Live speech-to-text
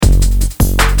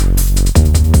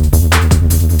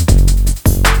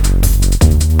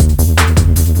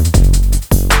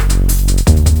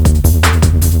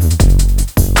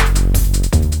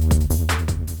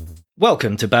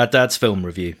Welcome to Bad Dad's Film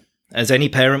Review. As any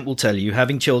parent will tell you,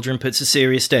 having children puts a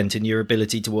serious dent in your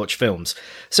ability to watch films.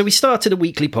 So we started a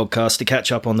weekly podcast to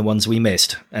catch up on the ones we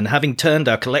missed. And having turned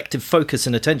our collective focus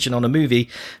and attention on a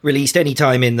movie released any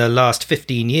time in the last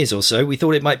 15 years or so, we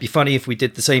thought it might be funny if we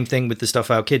did the same thing with the stuff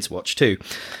our kids watch too.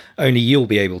 Only you'll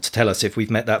be able to tell us if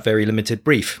we've met that very limited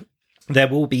brief. There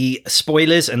will be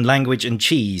spoilers and language and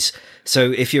cheese. So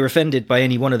if you're offended by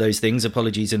any one of those things,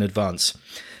 apologies in advance.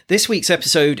 This week's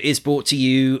episode is brought to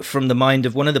you from the mind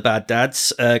of one of the Bad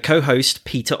Dads, co-host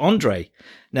Peter Andre.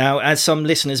 Now, as some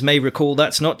listeners may recall,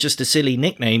 that's not just a silly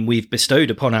nickname we've bestowed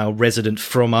upon our resident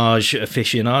fromage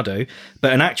aficionado,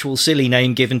 but an actual silly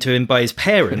name given to him by his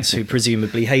parents, who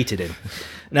presumably hated him.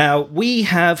 Now, we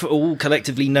have all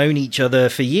collectively known each other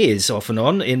for years, off and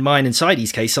on. In mine and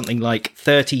Sidey's case, something like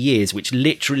 30 years, which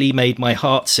literally made my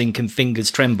heart sink and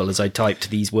fingers tremble as I typed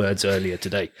these words earlier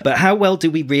today. But how well do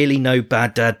we really know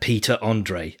Bad Dad Peter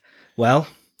Andre? Well,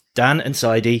 Dan and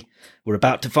Sidey were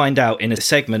about to find out in a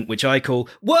segment which I call,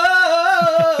 Whoa,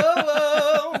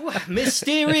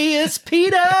 Mysterious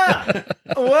Peter! I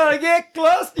want to get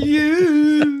close to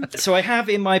you! So I have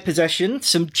in my possession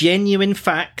some genuine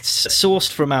facts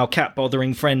sourced from our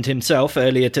cat-bothering friend himself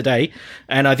earlier today,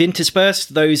 and I've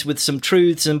interspersed those with some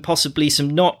truths and possibly some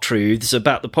not-truths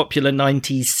about the popular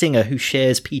 90s singer who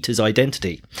shares Peter's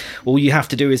identity. All you have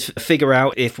to do is figure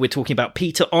out if we're talking about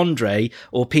Peter Andre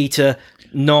or Peter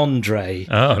Nondre.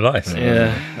 Oh, nice.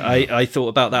 Yeah, I thought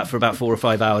about that for about 4 or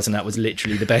 5 hours, and that was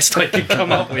literally the best I could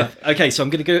come up with. Okay, so I'm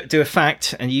going to go do a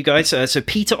fact, and you guys, so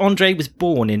Peter Andre was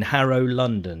born in Harrow,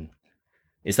 London.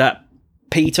 Is that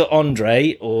Peter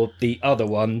Andre or the other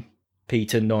one,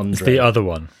 Peter Nondre? It's the other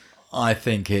one. I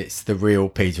think it's the real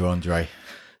Peter Andre.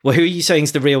 Well, who are you saying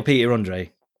is the real Peter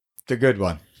Andre? The good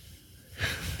one.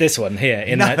 This one here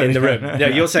in the room. No,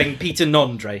 you're saying Peter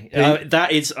Nondre.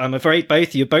 That is, I'm afraid,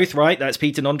 you're both right. That's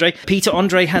Peter Nondre. Peter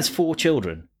Andre has 4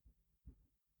 children.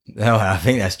 No, I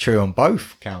think that's true on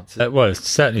both counts. Well, it's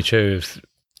certainly true of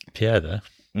Pierre there.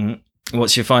 Mm-hmm.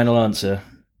 What's your final answer?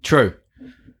 True.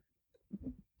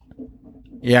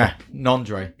 Yeah,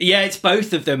 Nondre. Yeah, it's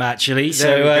both of them, actually.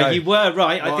 So you were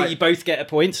right. I think you both get a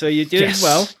point, so you're doing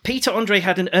well. Peter Andre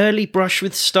had an early brush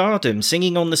with stardom,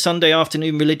 singing on the Sunday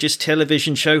afternoon religious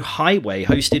television show Highway,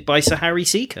 hosted by Sir Harry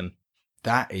Seacombe.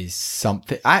 That is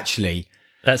something. Actually,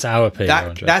 that's our Peter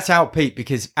Andre. That's our Pete,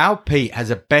 because our Pete has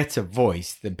a better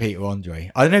voice than Peter Andre.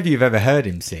 I don't know if you've ever heard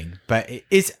him sing, but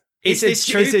it's this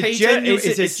true, Peter?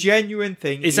 It's a genuine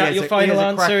thing. Is that your final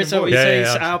answer? Is that what you say?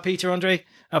 Yeah. Our Peter Andre?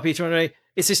 Our Peter Andre?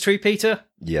 Is this true, Peter?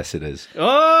 Yes, it is.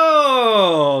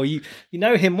 Oh, you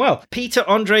know him well. Peter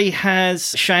Andre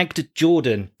has shagged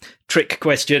Jordan. Trick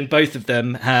question. Both of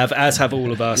them have, as have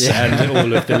all of us and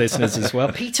all of the listeners as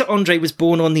well. Peter Andre was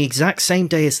born on the exact same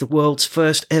day as the world's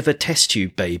first ever test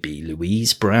tube baby,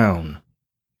 Louise Brown.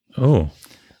 Oh.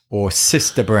 Or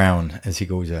Sister Brown, as he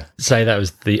calls her. Say that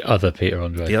was the other Peter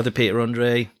Andre. The other Peter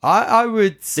Andre. I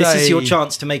would say... This is your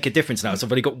chance to make a difference now, so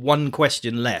I've only got one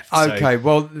question left. Okay, so.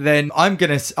 well, then I'm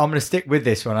gonna stick with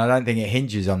this one. I don't think it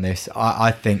hinges on this.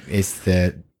 I think it's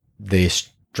the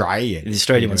Australian. The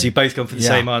Australian one. So you both gone for the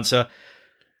same answer.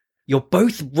 You're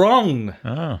both wrong.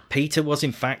 Oh. Peter was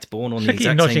in fact born on the keep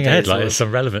exact nodding same day. Head like there's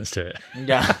some relevance to it.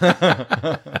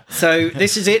 Yeah. So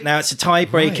this is it now. It's a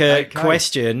tiebreaker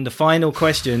question. The final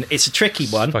question. It's a tricky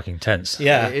one. It's fucking tense.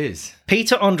 Yeah, it is.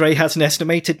 Peter Andre has an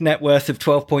estimated net worth of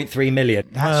 12.3 million.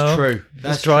 That's true.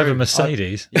 Let's drive a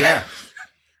Mercedes. Yeah.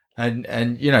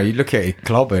 And you know, you look at his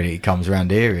club and he comes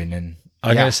around here and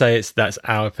I'm going to say that's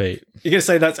our Pete. You're going to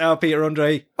say that's our Peter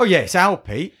Andre? Oh yeah, it's our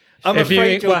Pete. I'm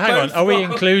afraid you're hang on. both Are we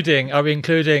wrong.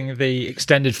 including the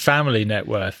extended family net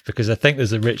worth? Because I think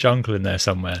there's a rich uncle in there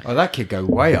somewhere. Oh, that could go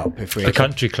way up if we. The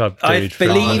country club dude. I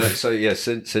believe. So yeah,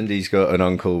 Cindy's got an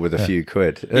uncle with a few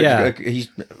quid. Yeah. He's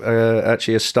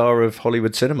actually a star of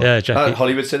Hollywood cinema. Yeah, Jackie.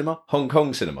 Hollywood cinema, Hong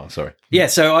Kong cinema. Sorry. Yeah,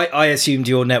 so I assumed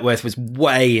your net worth was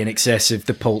way in excess of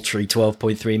the paltry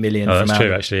 12.3 million. Oh, from that's our...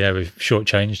 true. Actually, yeah, we've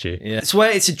shortchanged you. Yeah, it's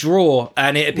where it's a draw,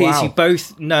 and it appears Wow. you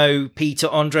both know Peter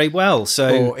Andre well,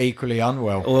 so or equally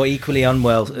unwell. or equally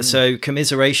unwell. So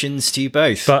commiserations to you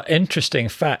both. But interesting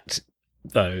fact,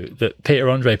 though, that Peter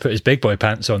Andre put his big boy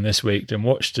pants on this week and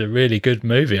watched a really good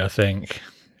movie, I think.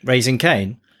 Raising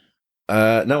Cain.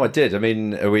 No, I did. I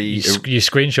mean, are we? You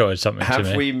screenshotted something to me.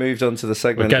 Have we moved on to the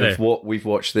segment We'll get of it. what we've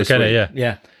watched this week?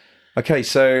 Yeah. Okay,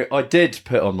 so I did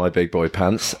put on my big boy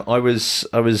pants. I was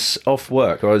off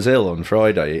work. I was ill on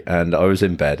Friday, and I was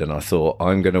in bed, and I thought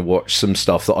I'm going to watch some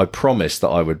stuff that I promised that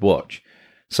I would watch.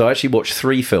 So I actually watched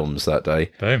 3 films that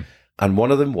day, Boom. and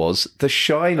one of them was The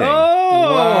Shining.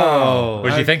 Oh, What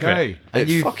did you think of it? And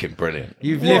It's fucking brilliant.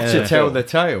 You've lived to tell the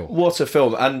tale. What a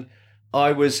film! And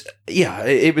I was,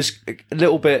 it was a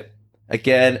little bit,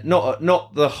 again,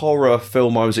 not the horror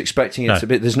film I was expecting it to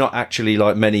be. There's not actually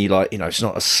like many, like, it's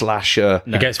not a slasher,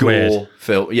 It gets gore weird.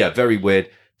 film. Yeah, very weird,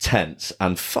 tense,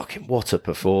 and fucking what a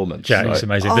performance. Jack's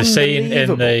amazing. The scene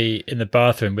unbelievable. in the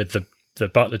bathroom with the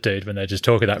butler dude when they're just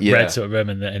talking that red sort of room,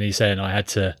 and he's saying, I had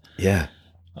to. Yeah.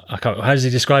 I can't. How does he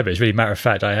describe it? It's really matter of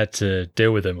fact. I had to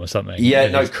deal with them or something. Yeah,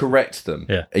 no, correct them.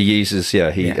 Yeah. He uses, I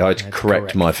had to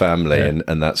correct my family,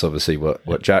 and that's obviously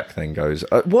what Jack then goes.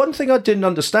 One thing I didn't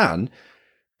understand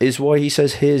is why he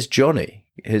says, "Here's Johnny."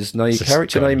 His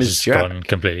character name is Jack. Gone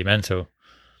completely mental.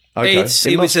 It Okay. was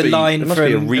must a be- line there must be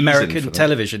a from reason for American that.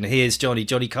 television. Here's Johnny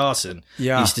Carson.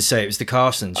 Yeah. Used to say it was the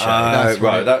Carson show.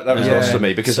 Right, that was Yeah. lost to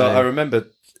me because So- I remember,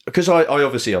 because I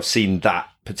obviously I've seen that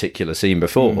particular scene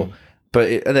before, but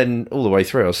and then all the way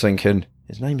through I was thinking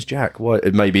his name's Jack. Why?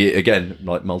 Maybe again,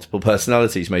 like multiple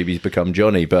personalities. Maybe he's become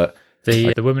Johnny, but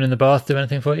The woman in the bath do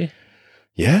anything for you?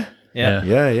 yeah.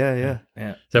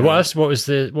 yeah. So what else? What was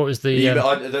the?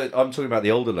 I'm talking about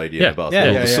the older lady in Yeah. the bath, Yeah, with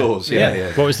all yeah, the yeah. sores. Yeah.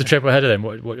 What was the triple header then?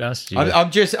 What else did you?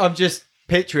 I'm just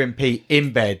picturing Pete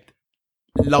in bed.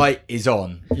 Light is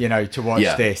on, to watch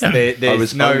Yeah. this. I There's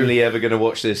was no. only ever going to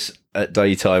watch this at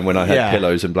daytime when I had Yeah.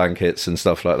 pillows and blankets and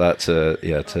stuff like that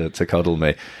to cuddle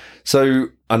me. So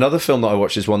another film that I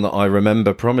watched is one that I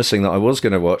remember promising that I was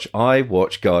going to watch. I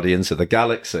watched Guardians of the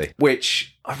Galaxy,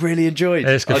 which I really enjoyed.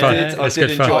 It's good I fun. did, I It's did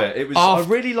good fun. enjoy it. It was. I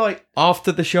really like.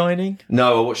 After The Shining.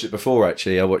 No, I watched it before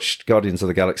actually. I watched Guardians of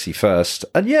the Galaxy first,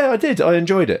 and yeah, I did. I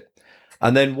enjoyed it.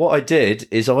 And then what I did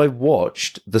is I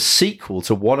watched the sequel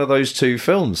to one of those two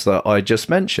films that I just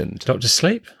mentioned. Doctor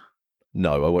Sleep?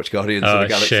 No, I watched Guardians of Oh the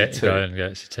Galaxy shit! 2. Guardians of the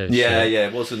Galaxy 2. Yeah, shit. yeah,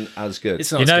 it wasn't as good.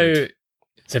 It's not You as know, good.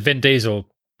 so Vin Diesel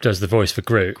does the voice for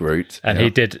Groot, Groot, and yeah. he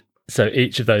did. So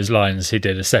each of those lines, he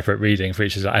did a separate reading for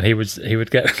each of them, and he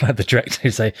would get like the director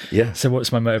who'd say, Yeah. So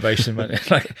what's my motivation?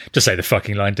 like, just say the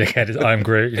fucking line, dickhead. I'm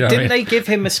Groot. You know what I Didn't mean? they give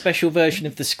him a special version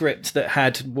of the script that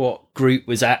had what Groot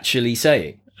was actually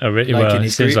saying? Oh, really? like Well, in it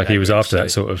his seems Groot like he was language, after that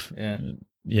so- sort of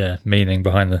Yeah. meaning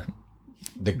behind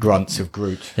The grunts of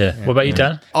Groot. What about you,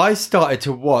 Dan? I started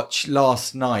to watch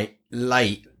last night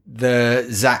late the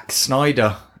Zack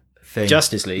Snyder thing.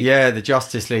 Justice League. Yeah, the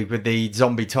Justice League with the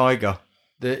zombie tiger.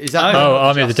 Is that Oh,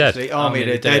 Army of the Justice Dead. League? Army of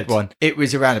the Dead one. It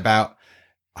was around about,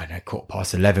 I don't know,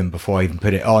 11:15 before I even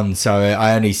put it on. So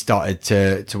I only started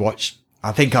to watch.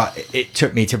 I think it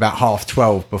took me to about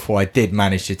 12:30 before I did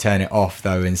manage to turn it off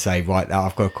though and say, right, now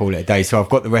I've got to call it a day. So I've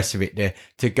got the rest of it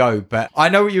to go. But I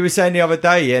know what you were saying the other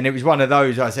day, and it was one of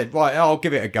those. I said, right, I'll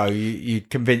give it a go. You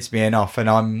convinced me enough, and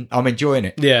I'm enjoying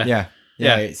it. Yeah.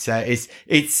 Yeah.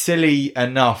 It's silly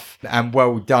enough and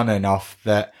well done enough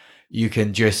that you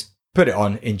can just put it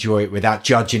on, enjoy it without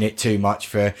judging it too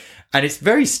much and it's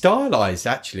very stylized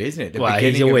actually, isn't it? The Well,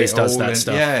 beginning he of always it does all that and-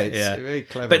 stuff. Yeah, it's very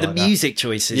clever. But the like that. music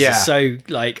choices Yeah. are so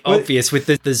obvious with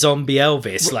the zombie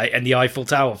Elvis, and the Eiffel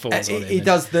Tower falls on him. He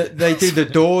does they do the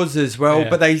Doors as well, Yeah.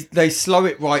 but they slow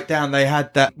it right down. They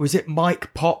had that, was it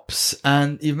Mike Pops?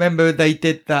 And you remember they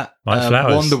did that Mike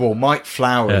Flowers. Wonderwall, Mike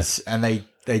Flowers, and they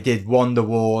did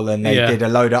Wonderwall, and they did a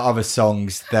load of other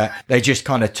songs that they just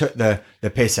kind of took the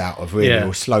piss out of, really, Yeah.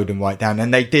 or slowed them right down.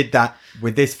 And they did that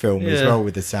with this film as Yeah. well,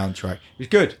 with the soundtrack. It was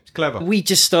good. It's clever. We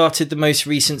just started the most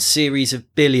recent series of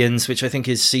Billions, which I think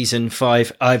is season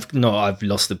 5. I've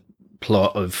lost the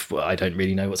plot of. I don't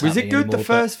really know what's Was happening it good anymore, the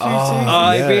first few seasons?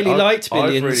 I really liked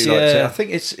Billions, I've really liked it. yeah. I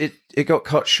think it got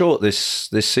cut short this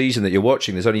season that you're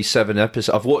watching. There's only 7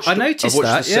 episodes. I've watched that,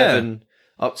 the 7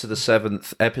 up to the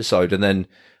 7th episode, and then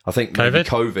I think maybe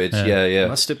COVID. Yeah.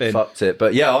 Must have been. fucked it.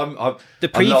 But yeah, The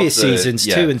previous seasons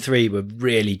 2 and 3 were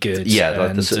really good. Yeah, like the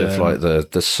and, sort of like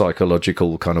the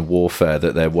psychological kind of warfare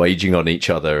that they're waging on each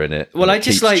other in it. Well, and I it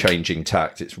just keeps like- changing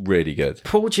tact. It's really good.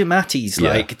 Paul Giamatti's Yeah.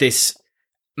 like this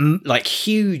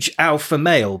huge alpha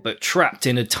male but trapped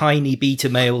in a tiny beta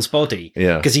male's body,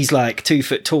 Yeah. because he's like 2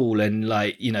 foot tall and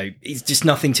he's just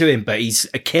nothing to him, but he's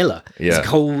a killer. Yeah. He's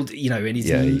cold, and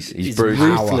he's He's brutal,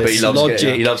 but ruthless he loves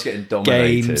logic. he loves getting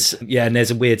dominated. Games, and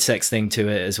there's a weird sex thing to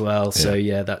it as well. So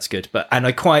yeah, that's good. But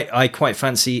I quite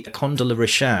fancy Condola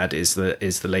Rashad is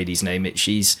the lady's name.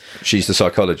 She's She's the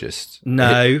psychologist.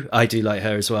 no, I do like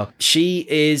her as well. She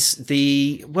is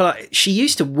she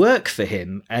used to work for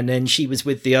him, and then she was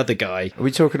with the other guy. Are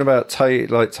we talking about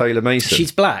Taylor Mason?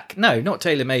 She's black. No, not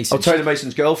Taylor Mason. Oh, Taylor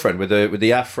Mason's girlfriend with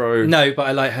the afro. No, but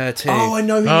I like her too. Oh, I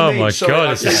know who you Oh mean. my Sorry, God,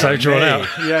 I this is do. so drawn out.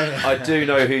 Yeah. I do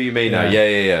know who you mean now.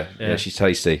 Yeah, she's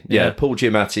tasty. Yeah, Yeah. Paul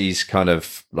Giamatti's kind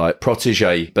of like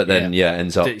protege, but then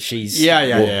ends up. That she's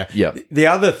Yeah. Yeah. The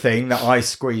other thing that I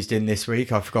squeezed in this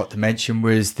week, I forgot to mention,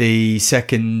 was the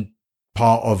second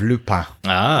part of Lupin,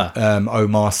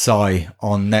 Omar Sy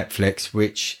on Netflix,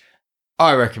 which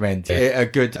I recommend. A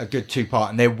good 2-part,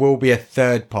 and there will be a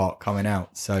 3rd part coming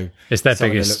out. So it's their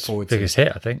something to biggest look forward to.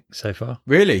 hit, I think, so far.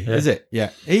 Really? Is it? Yeah.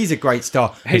 He's a great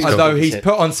star. Although he's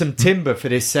put on some timber for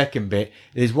this second bit.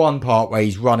 There's one part where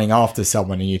he's running after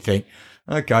someone and you think,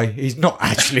 okay, he's not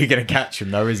actually going to catch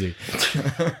him though, is he?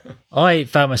 I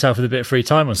found myself with a bit of free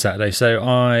time on Saturday, so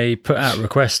I put out a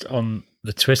request on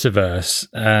the Twitterverse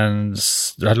and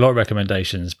I had a lot of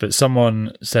recommendations, but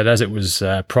someone said as it was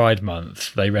Pride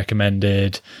Month, they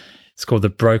recommended, it's called the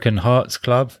Broken Hearts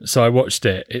Club. So I watched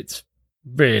it. It's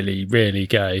really, really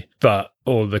gay, but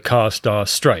all the cast are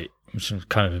straight, which is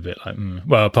kind of a bit like,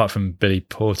 well, apart from Billy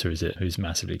Porter, is it, who's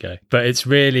massively gay. But it's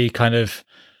really kind of,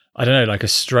 I don't know, like a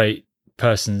straight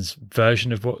person's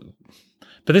version of what...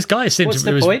 But this guy seemed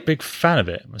to be a big fan of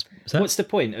it. What's the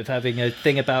point of having a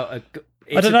thing about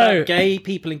I don't know. Gay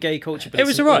people and gay culture. But it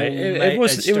was all right. It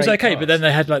was okay. But then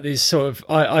they had like these sort of.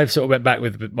 I sort of went back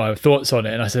with my thoughts on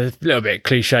it, and I said a little bit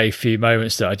cliche, few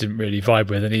moments that I didn't really vibe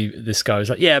with. And this guy was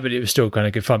like, "Yeah, but it was still kind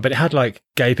of good fun." But it had like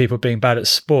gay people being bad at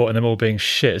sport and them all being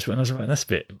shit. And I was like, "That's a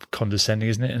bit condescending,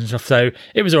 isn't it?" And stuff. So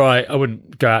it was all right. I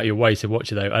wouldn't go out of your way to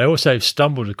watch it though. I also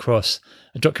stumbled across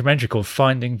a documentary called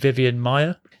Finding Vivian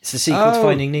Maier. It's the sequel to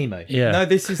Finding Nemo. Yeah. No,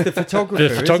 this is the photographer.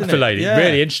 The photographer lady. Yeah.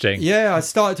 Really interesting. Yeah, I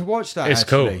started to watch that. It's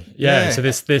actually. Cool. Yeah. So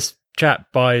this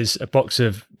chap buys a box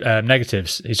of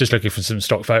negatives. He's just looking for some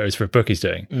stock photos for a book he's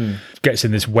doing. Gets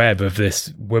in this web of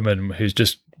this woman who's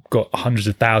just got hundreds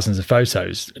of thousands of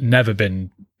photos, never been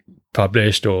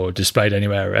published or displayed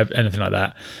anywhere or anything like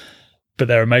that. But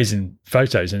they're amazing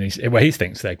photos, and he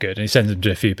thinks they're good, and he sends them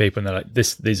to a few people, and they're like,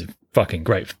 "These are fucking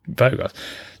great photographs."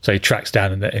 So he tracks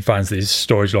down and he finds these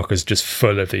storage lockers just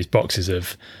full of these boxes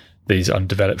of these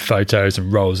undeveloped photos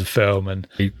and rolls of film, and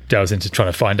he delves into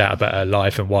trying to find out about her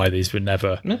life and why these were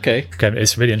never. Okay,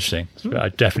 it's really interesting. I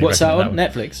definitely. What's that on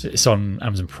that Netflix? It's on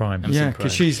Amazon Prime. Yeah,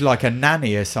 because she's like a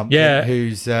nanny or something. Yeah,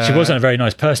 who's she wasn't a very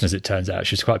nice person, as it turns out.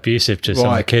 She was quite abusive to some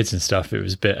of the kids and stuff. It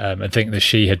was a bit. I think that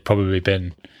she had probably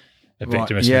been a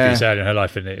victim of some abuse early in her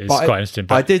life, and it's quite interesting.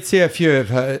 But I did see a few of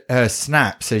her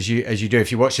snaps as you do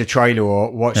if you watch the trailer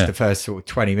or watch the first sort of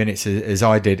 20 minutes as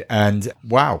I did, and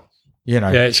wow,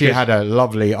 she had a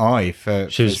lovely eye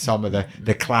for some of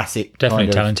the classic,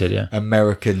 definitely kind of talented,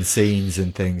 American scenes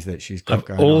and things that she's got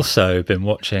going on. I've also been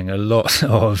watching a lot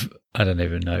of, I don't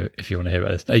even know if you want to hear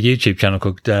about this, a YouTube channel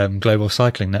called Global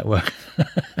Cycling Network.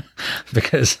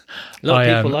 Because a lot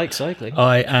of people like cycling.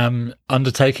 I am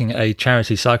undertaking a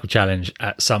charity cycle challenge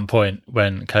at some point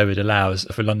when COVID allows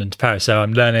for London to Paris. So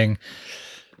I'm learning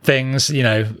things,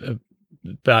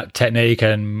 about technique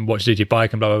and what to do to your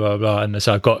bike and blah, blah, blah, blah. And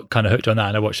so I've got kind of hooked on that,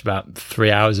 and I watched about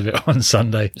 3 hours of it on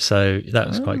Sunday. So that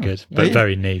was quite good, but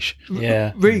very niche.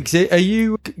 Yeah. Riggs, are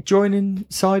you joining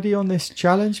Sidey on this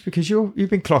challenge? Because you've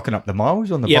been clocking up the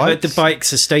miles on the bike. Yeah, but the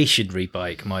bike's a stationary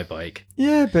bike, my bike.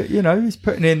 Yeah, but he's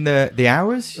putting in the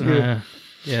hours. Yeah.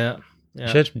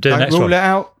 Should do the next one.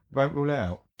 Won't rule it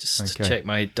out. Just check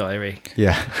my diary.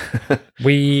 Yeah.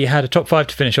 We had a top 5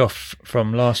 to finish off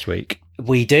from last week.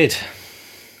 We did.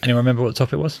 Anyone remember what the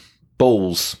topic was?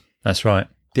 Balls. That's right.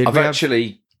 I've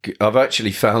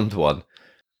actually found one.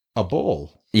 A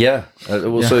ball? Yeah.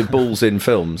 Also balls in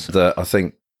films that I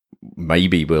think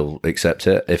maybe we'll accept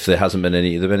it if there hasn't been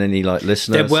any. There been any like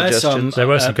listener suggestions? There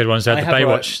were some good ones. The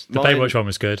Baywatch. The Baywatch one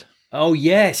was good. Oh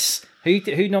yes.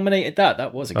 Who nominated that?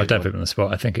 That was a good one. I don't put it on the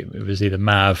spot. I think it was either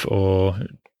Mav or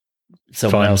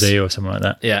someone else or something like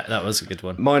that. Yeah, that was a good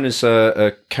one. Mine is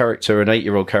a character, an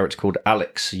 8-year-old character called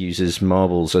Alex, uses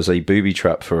marbles as a booby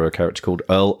trap for a character called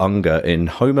Earl Unger in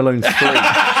Home Alone 3.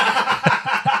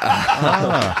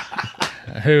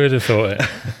 Who would have thought it?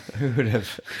 Who would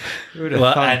have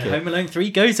well, and Home Alone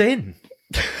 3 goes in.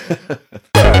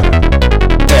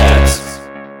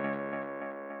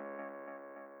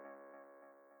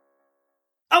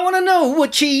 I want to know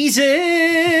what cheese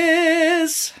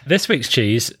is. This week's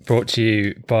cheese, brought to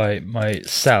you by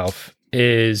myself,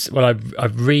 is, well,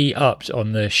 I've re-upped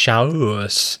on the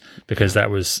Chaours because that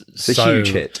was a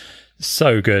huge hit.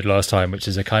 So good last time, which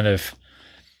is a kind of,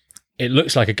 it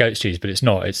looks like a goat's cheese, but it's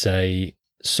not. It's a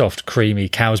soft, creamy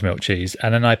cow's milk cheese.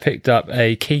 And then I picked up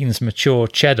a Keen's Mature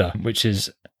Cheddar, which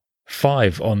is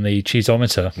 5 on the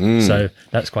cheeseometer. So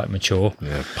that's quite mature.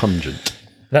 Yeah, pungent.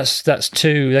 That's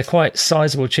 2. They're quite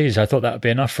sizable cheese. I thought that would be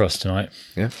enough for us tonight.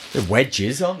 Yeah, they're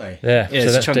wedges, aren't they? Yeah, so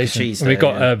that's chunk of cheese. We've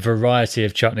got a variety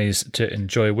of chutneys to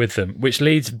enjoy with them, which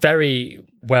leads very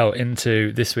well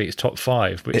into this week's top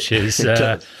 5, which is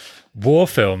war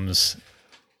films.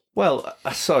 Well,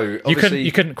 so obviously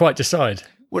you couldn't quite decide.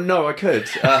 Well, no, I could,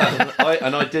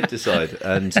 I did decide,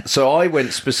 and so I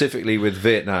went specifically with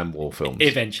Vietnam War films.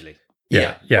 Eventually.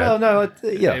 Yeah. Well, no,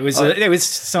 It was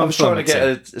some I was trying to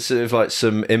get a sort of like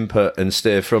some input and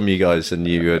steer from you guys, and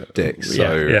you were dicks.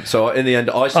 So, so in the end,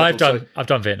 I've done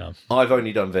Vietnam. I've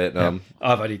only done Vietnam.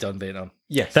 I've only done Vietnam.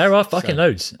 Yes. There are fucking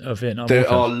loads of Vietnam. There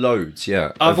War are films. loads.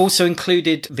 Yeah, I've also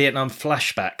included Vietnam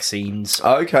flashback scenes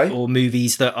okay. or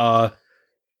movies that are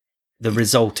the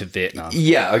result of Vietnam.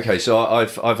 Yeah, okay. So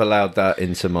I've allowed that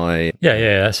into my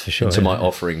that's for sure. into my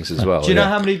offerings as well. Do you know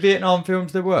how many Vietnam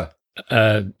films there were?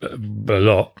 A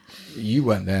lot. You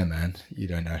weren't there, man. You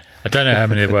don't know. I don't know how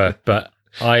many there were, but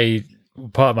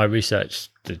part of my research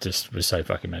there just was so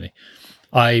fucking many.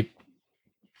 I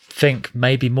think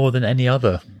maybe more than any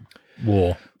other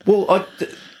war. Well,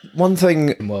 one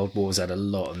thing, World War's had a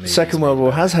lot of movies. Second World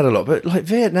War has had a lot, but like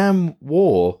Vietnam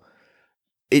War,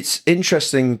 it's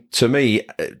interesting to me,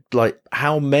 like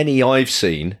how many I've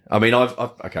seen. I mean, I've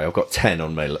got 10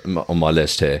 on my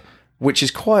list here, which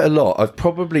is quite a lot. I've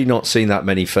probably not seen that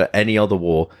many for any other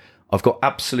war. I've got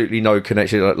absolutely no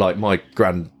connection. Like my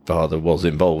grandfather was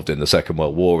involved in the Second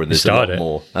World War, and there's a lot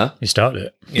more. Huh? You started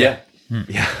it. Yeah.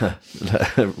 Yeah.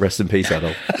 Rest in peace,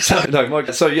 Adolf.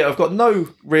 I've got no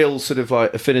real sort of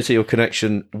like affinity or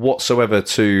connection whatsoever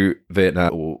to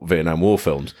Vietnam or Vietnam War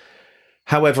films.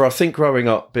 However, I think growing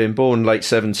up, being born late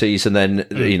 70s, and then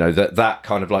that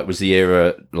kind of like was the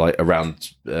era like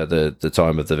around the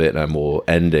time of the Vietnam War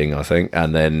ending, I think,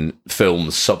 and then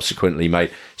films subsequently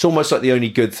made. It's almost like the only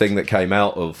good thing that came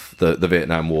out of the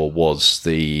Vietnam War was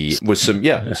some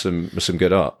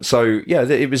good art. So yeah,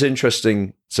 it was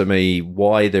interesting to me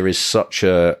why there is such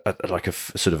a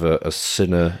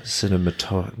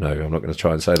cinematography. No, I'm not going to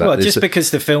try and say that. Well, just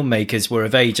because the filmmakers were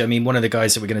of age. I mean, one of the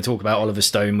guys that we're going to talk about, Oliver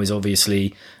Stone, was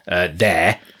obviously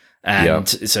there, and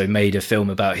so made a film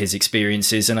about his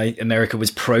experiences. And America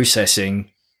was processing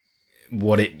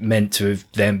what it meant to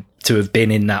have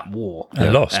been in that war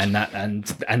and lost,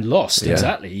 and lost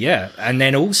exactly, And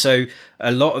then also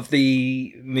a lot of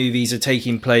the movies are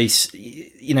taking place.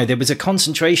 There was a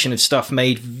concentration of stuff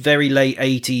made very late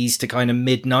 80s to kind of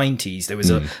mid 90s. There was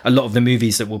a lot of the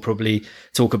movies that we'll probably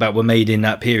talk about were made in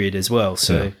that period as well.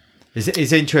 So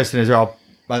it's interesting as well.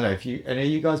 I don't know if any of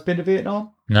you guys been to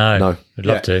Vietnam? No. We'd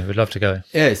love to. We'd love to go.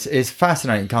 Yeah, it's a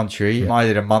fascinating country. I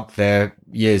did a month there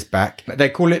years back. They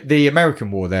call it the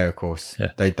American War there, of course.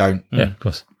 Yeah. They don't, of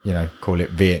course, call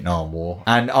it Vietnam War.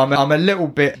 And I'm a little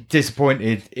bit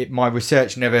disappointed. My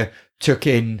research never took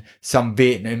in some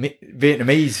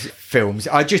Vietnamese films.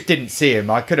 I just didn't see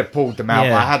them. I could have pulled them out,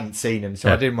 but I hadn't seen them,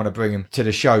 so I didn't want to bring them to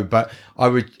the show. But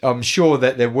I'm sure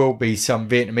that there will be some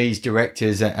Vietnamese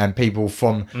directors and people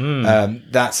from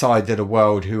that side of the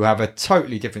world who have a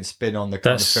totally different spin on the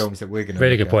kind of films that we're going to.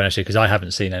 Really good point, actually, because I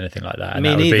haven't seen anything like that, and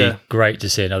that would be great to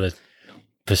see another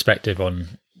perspective on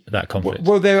that conflict.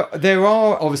 Well, there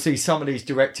are obviously some of these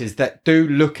directors that do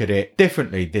look at it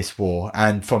differently, this war,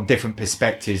 and from different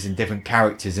perspectives and different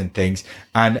characters and things.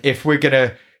 And if we're going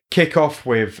to kick off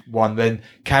with one, then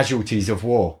Casualties of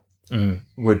War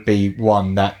would be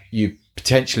one that you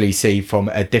potentially see from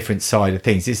a different side of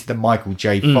things. This is the Michael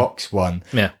J. Fox one,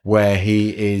 where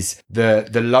he is the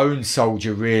lone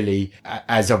soldier, really,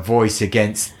 as a voice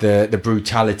against the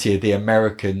brutality of the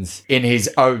Americans in his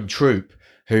own troop,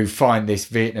 who find this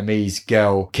Vietnamese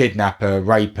girl, kidnap her,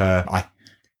 rape her. I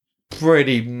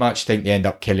pretty much think they end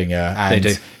up killing her. And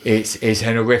they do. It's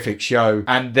an horrific show.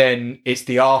 And then it's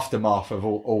the aftermath of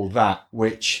all that,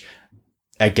 which,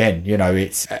 again,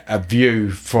 it's a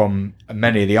view from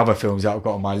many of the other films that I've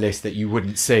got on my list that you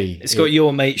wouldn't see. It's got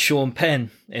your mate Sean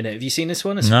Penn in it. Have you seen this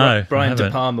one? It's no, Brian De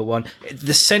Palma one.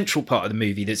 The central part of the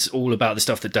movie that's all about the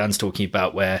stuff that Dan's talking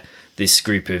about, where this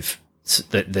group of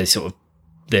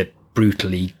they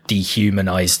brutally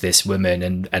dehumanize this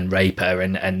woman and rape her,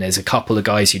 and there's a couple of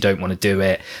guys who don't want to do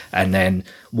it, and then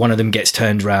one of them gets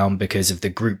turned around because of the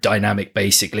group dynamic,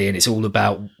 basically, and it's all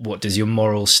about what does your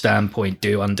moral standpoint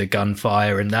do under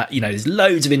gunfire, and that, there's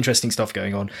loads of interesting stuff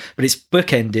going on, but it's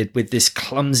bookended with this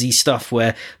clumsy stuff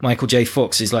where Michael J.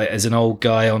 Fox is like, as an old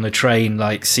guy on a train,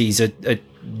 like sees a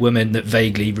woman that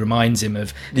vaguely reminds him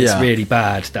of, it's really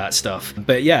bad, that stuff.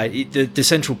 But the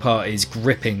central part is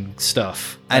gripping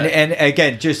stuff. And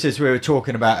again, just as we were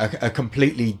talking about a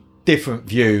completely different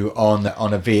view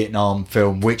on a Vietnam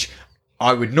film, which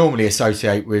I would normally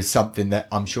associate with something that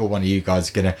I'm sure one of you guys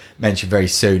are going to mention very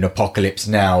soon, Apocalypse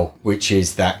Now, which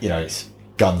is that, it's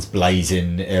guns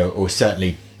blazing, or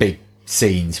certainly big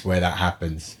scenes where that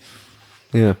happens.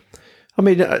 Yeah. I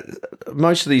mean,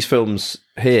 most of these films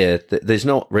here, there's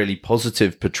not really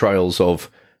positive portrayals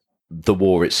of the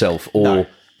war itself or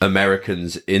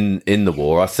Americans in the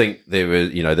war. I think there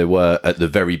were at the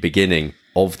very beginning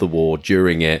of the war,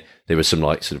 during it, there were some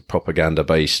like sort of propaganda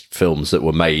based films that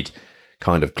were made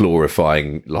kind of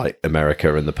glorifying like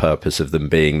America and the purpose of them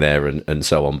being there and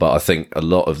so on. But I think a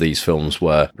lot of these films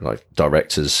were like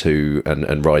directors who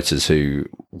and writers who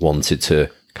wanted to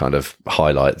kind of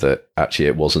highlight that actually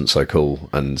it wasn't so cool,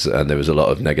 and there was a lot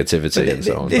of negativity and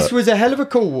so on. This was a hell of a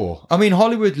cool war. I mean,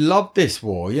 Hollywood loved this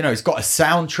war. You know, it's got a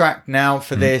soundtrack now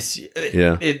for this.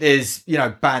 Yeah. It is, you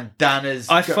know, bandanas.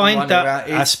 I find that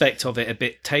around. aspect of it a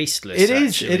bit tasteless. It is.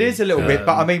 actually. It is a little bit,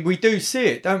 but I mean, we do see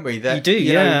it, don't we? That, You do,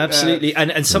 you yeah, know, absolutely.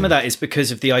 And some of that is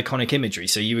because of the iconic imagery.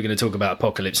 So you were going to talk about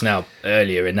Apocalypse Now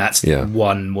earlier, and that's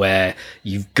one where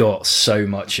you've got so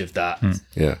much of that.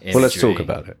 Yeah. Imagery. Well, let's talk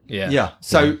about it. Yeah.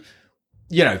 So,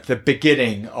 you know, the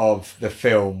beginning of the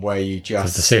film where you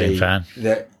just the ceiling see fan.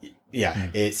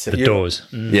 It's The Doors.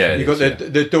 Yeah. You got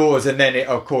the Doors, and then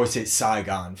of course it's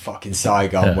fucking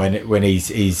Saigon, when he's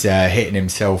hitting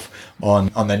himself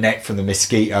on the neck from the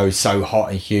mosquito, so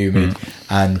hot and humid,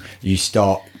 and you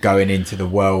start going into the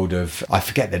world of, I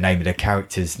forget the name of the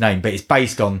character's name, but it's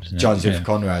based on Joseph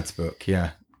Conrad's book.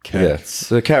 Yeah. Yes.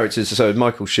 The characters. So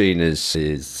Michael Sheen is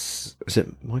it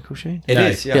Michael Sheen? It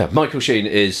is. Yeah. Michael Sheen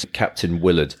is Captain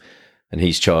Willard, and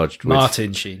he's charged with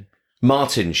Martin Sheen.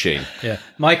 Martin Sheen. Yeah.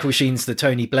 Michael Sheen's the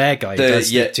Tony Blair guy who does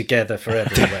Stick Together Forever.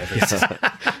 Or whatever it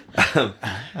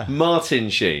is.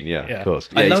 Martin Sheen, of course.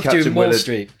 I he's love Captain doing Wall Willard.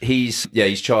 Street.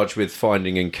 He's charged with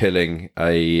finding and killing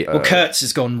a Well, Kurtz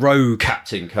has gone rogue.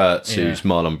 Captain Kurtz, who's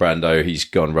Marlon Brando. He's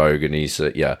gone rogue, and he's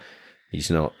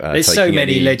not. There's so taking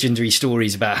many any... legendary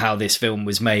stories about how this film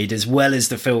was made, as well as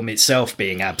the film itself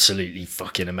being absolutely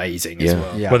fucking amazing as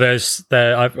well. Yeah. Well,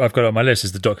 I've got it on my list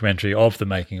is the documentary of the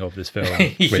making of this film,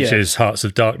 which is Hearts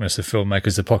of Darkness, the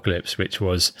filmmaker's Apocalypse, which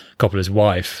was Coppola's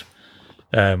wife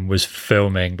was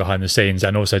filming behind the scenes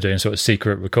and also doing sort of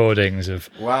secret recordings of.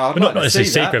 Wow, not necessarily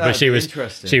secret, but she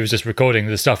was just recording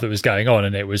the stuff that was going on,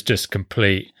 and it was just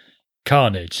complete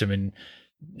carnage. I mean,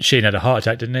 Sheen had a heart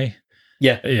attack, didn't he?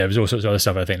 Yeah. It was all sorts of other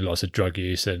stuff. I think lots of drug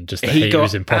use and just the he heat got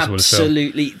was impossible to film.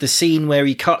 absolutely the scene where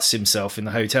he cuts himself in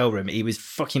the hotel room. He was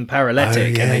fucking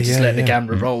paralytic, and they just let the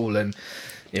camera roll, and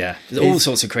all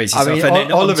sorts of crazy stuff. Mean, And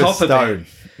then Oliver on top Stone, of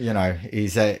it, you know,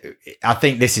 I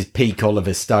think this is peak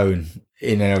Oliver Stone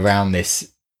in and around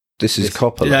this. This is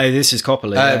Coppola. No, this is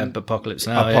Coppola. Apocalypse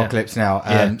Now. Apocalypse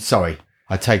Now. Sorry,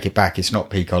 I take it back. It's not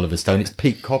peak Oliver Stone. It's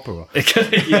peak Coppola.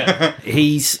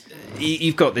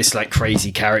 You've got this like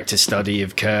crazy character study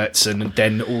of Kurtz, and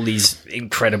then all these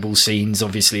incredible scenes.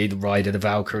 Obviously, the Ride of the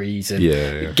Valkyries,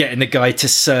 and getting the guy to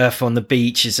surf on the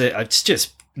beach it's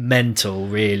just mental,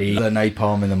 really. The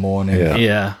Napalm in the Morning.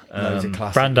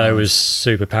 Brando was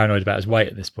super paranoid about his weight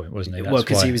at this point, wasn't he? That's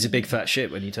because he was a big fat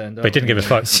shit when he turned up. But he didn't give a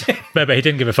fuck. But he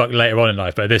didn't give a fuck later on in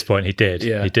life. But at this point, he did.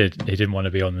 Yeah. He did. He didn't want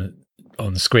to be on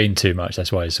the screen too much.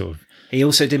 That's why he sort of. He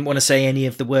also didn't want to say any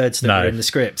of the words that were in the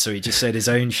script, so he just said his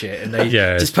own shit, and they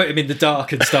just put him in the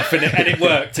dark and stuff, and it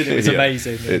worked, and it was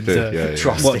amazing. It did,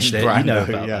 Trusting watched it, Brando, you know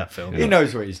about that film. He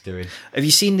knows what he's doing. Have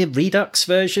you seen the Redux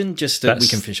version? Just we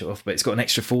can finish it off, but it's got an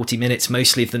extra 40 minutes,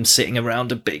 mostly of them sitting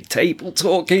around a big table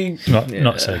talking.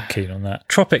 Not so keen on that.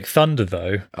 Tropic Thunder,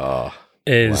 though,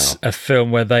 is a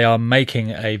film where they are making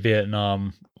a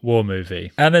Vietnam War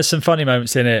movie, and there's some funny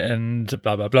moments in it, and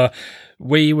blah blah blah.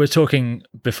 We were talking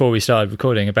before we started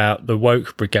recording about the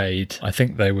Woke Brigade. I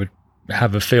think they would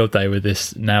have a field day with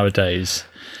this nowadays,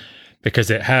 because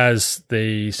it has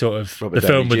the sort of Robert the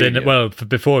film Downey within Jr. Well,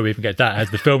 before we even get that, it has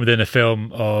the film within a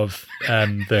film of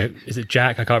is it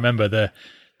Jack? I can't remember the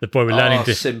boy with learning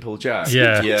to Simple Jack.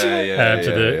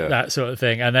 That sort of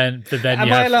thing, and then Am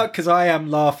you I have, allowed? Because I am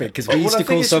laughing because we used to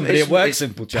call somebody at work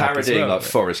Simple Jack, as parodying well. like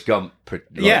Forrest Gump,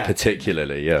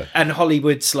 particularly, and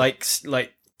Hollywood's like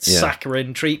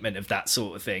saccharine treatment of that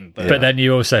sort of thing. But then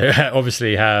you also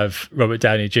obviously have Robert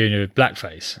Downey Jr. with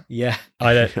blackface. Yeah,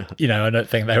 I don't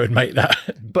think they would make that.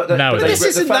 But this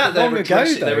isn't that long ago,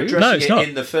 though. They're addressing No, it's not.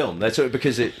 in the film.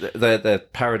 They're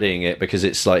parodying it because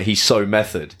it's like he's so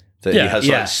method that he has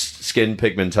like skin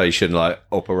pigmentation like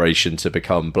operation to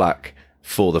become black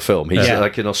for the film. He's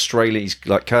like in Australia. He's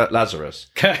like Kurt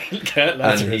Lazarus. Kurt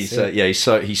Lazarus, and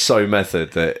he's so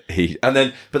method that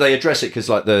but they address it because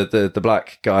like the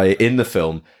black guy in the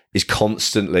film is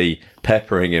constantly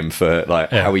peppering him for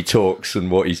like how he talks and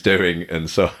what he's doing,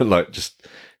 and so like just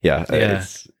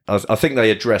I think they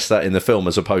address that in the film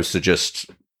as opposed to just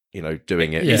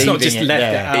doing it. It's not just left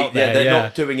it out there. They're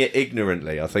not doing it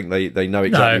ignorantly. I think they know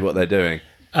exactly what they're doing.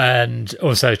 And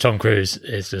also Tom Cruise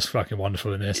is just fucking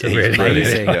wonderful in this.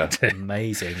 Amazing. Really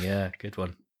Amazing. Yeah, good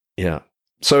one. Yeah.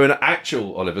 So an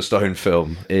actual Oliver Stone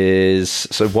film is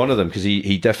one of them, because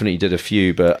he definitely did a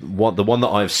few, but the one that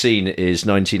I've seen is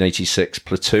 1986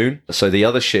 Platoon. So the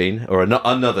other Sheen, or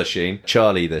another Sheen,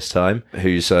 Charlie this time,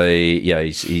 who's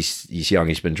he's young,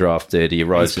 he's been drafted, he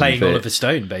arrives. He's playing Oliver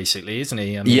Stone, basically, isn't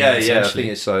he? I mean, I think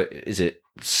it's is it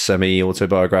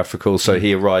semi-autobiographical? So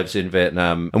he arrives in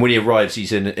Vietnam, and when he arrives,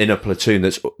 he's in a platoon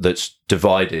that's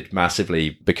divided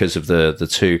massively because of the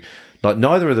two. Like,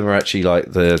 neither of them are actually like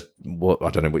I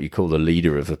don't know what you call the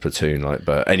leader of the platoon, like,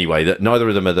 but anyway, neither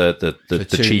of them are the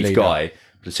chief leader. Guy,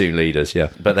 platoon leaders, yeah.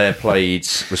 But they're played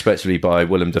respectively by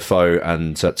Willem Dafoe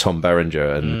and Tom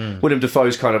Berenger. And Willem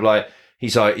Dafoe's kind of like,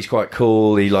 he's quite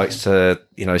cool. He likes to,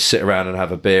 sit around and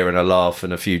have a beer and a laugh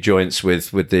and a few joints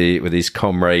with his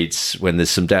comrades when there's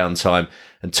some downtime.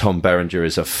 And Tom Berenger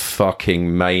is a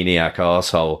fucking maniac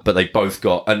arsehole. But they both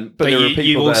got... But there are people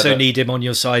you also need him on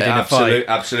your side in a fight.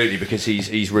 Absolutely, because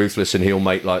he's ruthless and he'll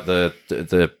make like the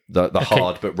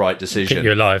hard but right decision. Keep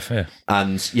you alive, yeah.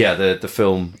 And yeah, the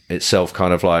film itself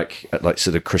kind of like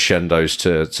sort of crescendos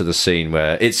to the scene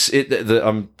where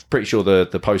I'm pretty sure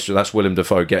the poster, that's Willem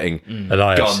Dafoe getting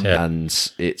Elias, gunned, yeah. And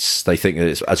they think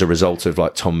that it's as a result of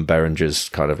like Tom Berenger's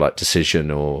kind of like decision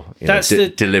or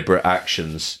deliberate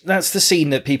actions. That's the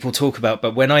scene that people talk about,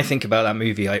 but when I think about that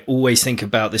movie, I always think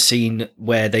about the scene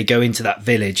where they go into that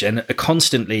village, and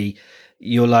constantly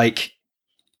you're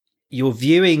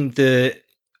viewing the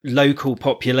local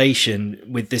population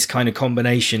with this kind of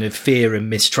combination of fear and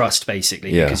mistrust,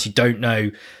 basically, because you don't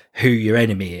know who your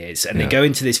enemy is. And they go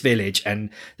into this village, and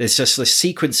there's just a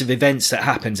sequence of events that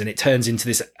happens, and it turns into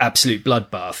this absolute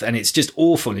bloodbath, and it's just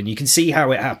awful. And you can see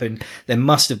how it happened. There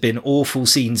must have been awful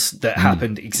scenes that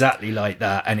happened exactly like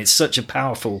that, and it's such a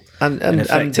powerful and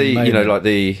effective moment.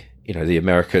 The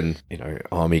American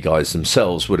army guys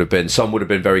themselves would have been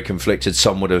very conflicted.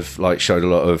 Some would have like showed a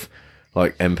lot of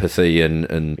like empathy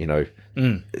and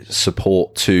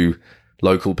support to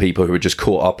local people who were just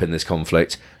caught up in this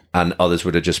conflict. And others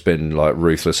would have just been like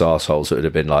ruthless assholes that would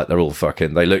have been like, they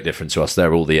look different to us,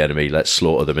 they're all the enemy, let's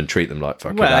slaughter them and treat them like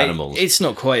fucking animals. It's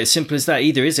not quite as simple as that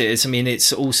either, is it?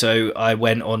 It's also, I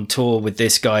went on tour with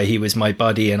this guy, he was my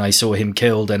buddy, and I saw him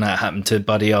killed, and that happened to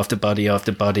buddy after buddy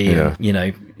after buddy. Yeah.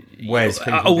 And,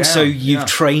 you've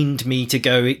trained me to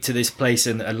go to this place,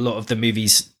 and a lot of the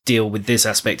movies deal with this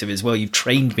aspect of it as well. You've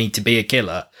trained me to be a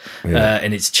killer,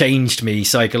 and it's changed me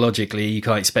psychologically. You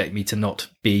can't expect me to not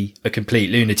be a complete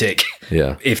lunatic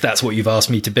if that's what you've asked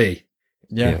me to be.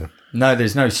 No,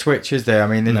 there's no switch, is there? I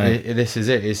mean, this is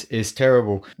it. It's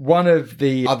terrible. One of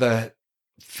the other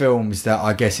films that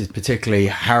I guess is particularly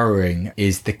harrowing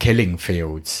is The Killing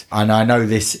Fields, and I know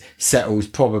this settles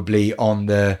probably on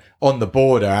the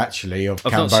border actually of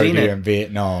Cambodia and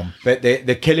Vietnam, but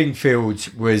the Killing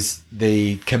Fields was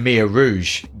the Khmer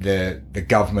Rouge, the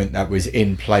government that was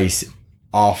in place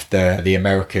after the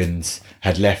Americans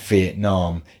had left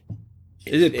Vietnam.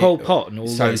 Is it Pol Pot and all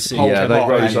those? They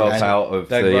rose up out of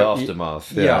the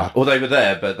aftermath. Well, they were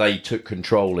there, but they took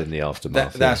control in the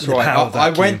aftermath. That's right.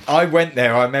 I went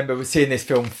there. I remember seeing this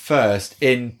film first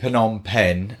in Phnom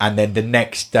Penh, and then the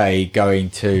next day going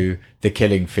to the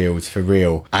Killing Fields for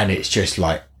real, and it's just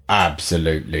like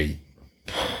absolutely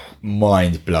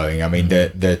mind blowing. I mean,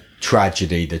 the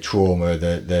tragedy, the trauma,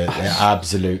 the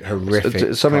absolute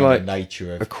horrific something like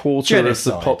nature of a quarter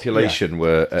genocide. Of the population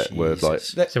were like.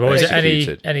 So, what was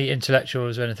it? Any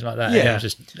intellectuals or anything like that? Yeah,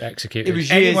 just executed. It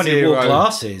was anyone who wore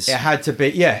glasses. It had to be.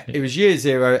 Yeah, it was year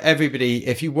zero. Everybody,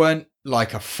 if you weren't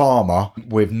like a farmer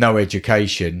with no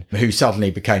education who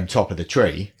suddenly became top of the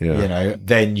tree,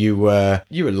 then you were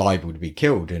liable to be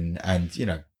killed, and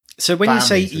So when you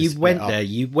say you went there,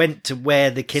 you went to where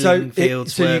the Killing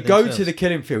Fields were. So you go to the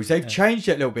Killing Fields. They've changed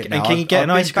it a little bit now. And can you get an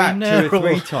ice cream there? 2 or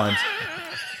 3 times.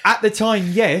 At the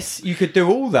time, yes, you could do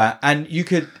all that, and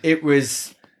you'd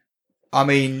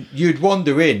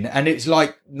wander in, and it's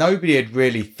like nobody had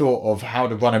really thought of how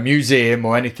to run a museum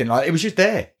or anything like that. It was just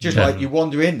there. Like you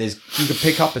wander in, you could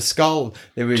pick up a skull.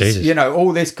 There was,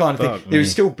 all this kind of thing. There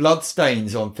was still blood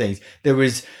stains on things. There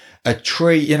was a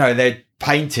tree, they'd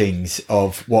paintings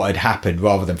of what had happened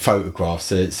rather than photographs.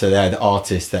 So they had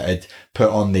artists that had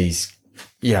put on these,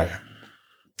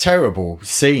 terrible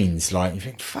scenes. Like you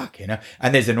think,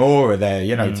 and there's an aura there,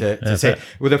 to see.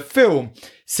 Well, the film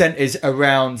centers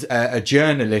around a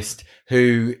journalist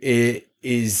who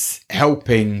is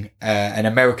helping an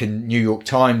American New York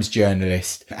Times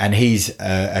journalist, and he's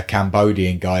a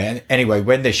Cambodian guy. And anyway,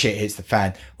 when the shit hits the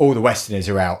fan, all the Westerners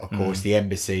are out, of course, the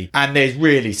embassy, and there's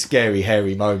really scary,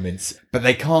 hairy moments. But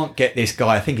they can't get this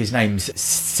guy, I think his name's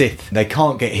Sith, they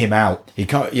can't get him out. He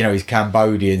can't, he's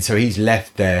Cambodian, so he's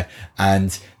left there,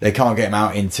 and they can't get him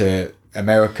out into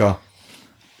America.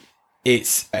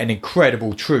 it's an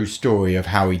incredible true story of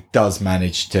how he does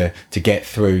manage to get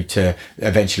through to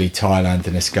eventually Thailand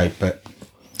and escape. But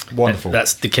wonderful.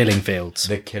 That's The Killing Fields.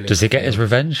 The Killing Does he get his Fields.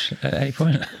 revenge at any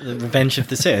point? The Revenge of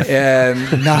the Sith.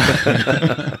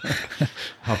 No.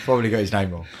 I've probably got his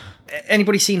name wrong.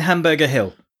 Anybody seen Hamburger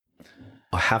Hill?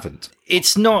 I haven't.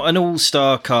 It's not an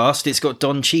all-star cast. It's got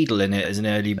Don Cheadle in it as an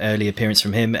early appearance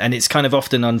from him, and it's kind of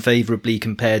often unfavourably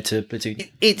compared to Platoon.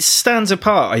 It stands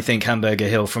apart, I think, Hamburger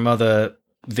Hill from other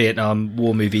Vietnam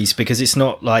War movies because it's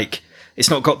not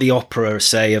got the opera,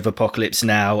 say, of Apocalypse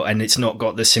Now, and it's not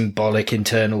got the symbolic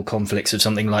internal conflicts of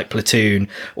something like Platoon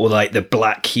or like the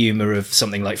black humour of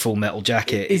something like Full Metal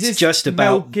Jacket. Is It's this just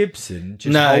Mel about Gibson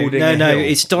just no. holding a hill?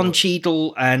 It's Don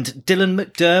Cheadle and Dylan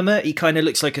McDermott. He kind of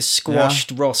looks like a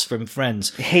squashed Ross from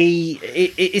Friends.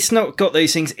 It's not got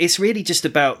those things. It's really just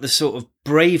about the sort of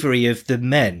bravery of the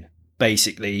men,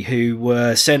 basically, who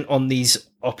were sent on these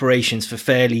operations for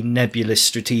fairly nebulous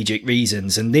strategic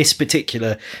reasons. And this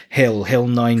particular Hill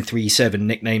 937,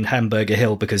 nicknamed Hamburger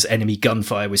Hill because enemy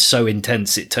gunfire was so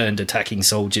intense it turned attacking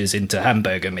soldiers into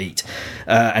hamburger meat.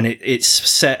 And it's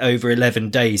set over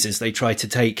 11 days as they try to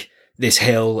take this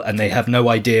hill, and they have no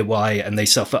idea why, and they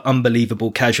suffer unbelievable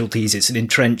casualties. It's an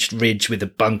entrenched ridge with a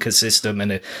bunker system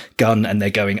and a gun, and they're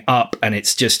going up, and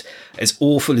it's just as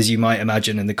awful as you might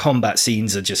imagine, and the combat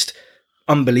scenes are just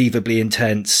unbelievably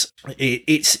intense.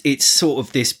 It's sort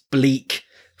of this bleak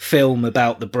film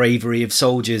about the bravery of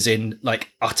soldiers in like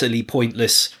utterly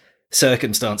pointless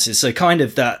circumstances. So kind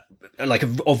of that, like,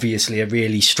 obviously a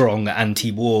really strong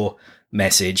anti-war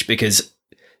message because,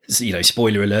 you know,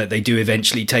 spoiler alert, they do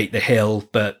eventually take the hill,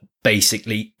 but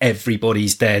basically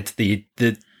everybody's dead.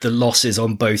 The losses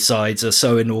on both sides are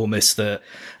so enormous that,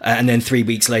 and then 3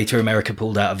 weeks later, America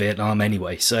pulled out of Vietnam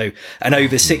anyway. So, and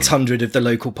over 600 of the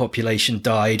local population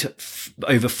died.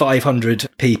 Over 500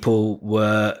 people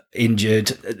were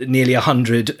injured. Nearly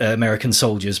 100 American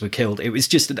soldiers were killed. It was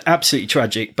just an absolutely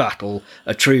tragic battle,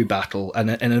 a true battle,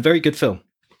 and a very good film.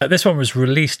 This one was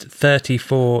released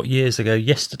 34 years ago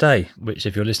yesterday, which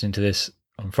if you're listening to this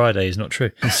on Friday is not true.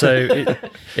 So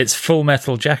it's Full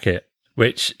Metal Jacket,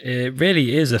 which it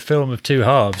really is a film of two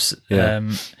halves. Yeah.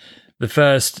 The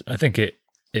first, I think it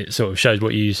sort of shows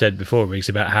what you said before, Riggs,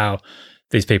 about how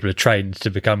these people are trained to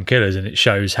become killers, and it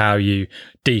shows how you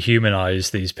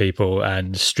dehumanize these people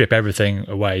and strip everything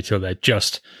away till they're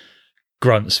just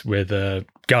grunts with a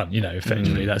gun, you know,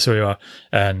 effectively. That's all you are.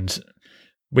 And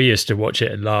we used to watch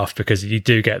it and laugh because you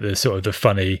do get the sort of the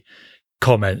funny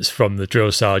comments from the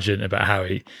drill sergeant about how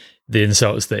the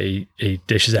insults that he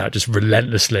dishes out just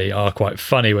relentlessly are quite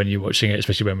funny when you're watching it,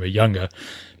 especially when we're younger.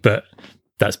 But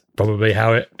that's probably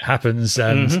how it happens.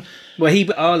 And well,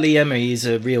 R. Lee Emery is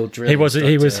a real drill. he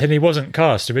wasn't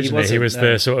cast originally. He was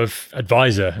no. the sort of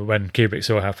advisor when Kubrick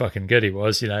saw how fucking good he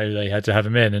was. You know, they had to have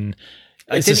him in, and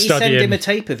it's Didn't a he study send in- him a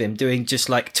tape of him doing just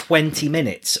like 20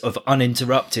 minutes of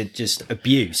uninterrupted just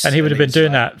abuse? And he would have been it's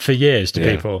doing like- that for years to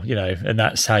Yeah. people, you know, and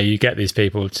that's how you get these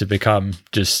people to become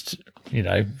just, you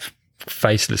know,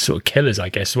 faceless sort of killers, I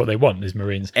guess, is what they want, these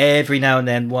Marines. Every now and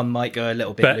then one might go a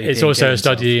little bit. But loopy it's and also kill a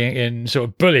study in sort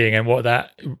of bullying and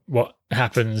what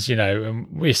happens, you know, and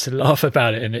we used to laugh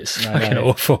about it, and it's fucking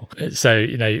awful. So,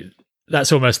 you know,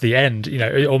 that's almost the end, you know,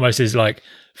 it almost is like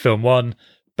film one,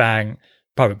 bang,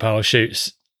 Private Pile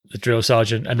shoots the drill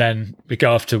sergeant, and then we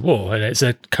go off to war, and it's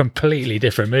a completely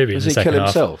different movie. Does in he the second kill half.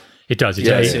 himself? He does. He,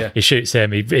 Yeah, does. yeah. He shoots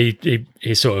him.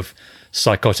 He's sort of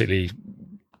psychotically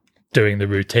doing the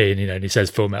routine, you know, and he says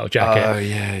Full Metal Jacket. Oh,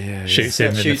 yeah. Shoots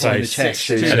him in the Shoots him in the face. chest.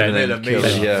 Shoots And him then- and then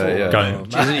kills him. Yeah. Gun.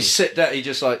 Doesn't he sit down? He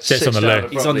just like Sits on the down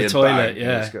leg. He's on the abruptly and toilet, bang,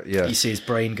 yeah. and it's got- You see his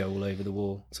brain go all over the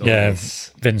wall. So Yeah,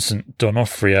 Vincent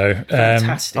D'Onofrio.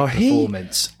 fantastic he-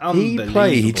 performance. He Unbelievable.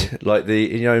 played like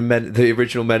the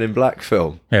original Men in Black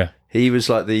film. Yeah. He was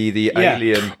like the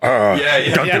alien. Don't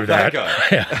do that.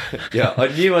 guy. Yeah, I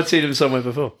knew I'd seen him somewhere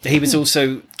before. He was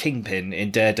also Kingpin in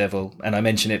Daredevil, and I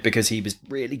mention it because he was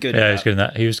really good. Yeah, at he was that. good in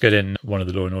that. He was good in one of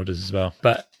the Law and Orders as well.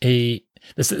 But the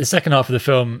second half of the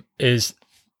film is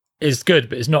good,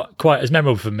 but it's not quite as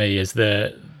memorable for me as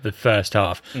the first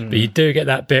half. But you do get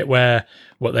that bit where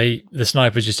the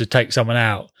snipers used to take someone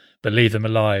out but leave them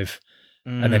alive,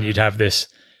 and then you'd have this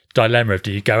dilemma of,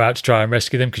 do you go out to try and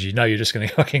rescue them because you know you're just going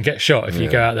to fucking get shot if you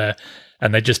go out there,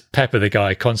 and they just pepper the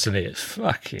guy constantly. It's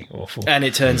fucking awful. And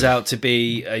it turns out to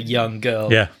be a young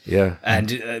girl. Yeah.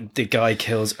 And the guy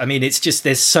kills. I mean, it's just,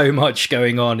 there's so much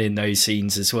going on in those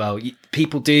scenes as well.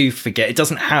 People do forget. It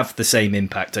doesn't have the same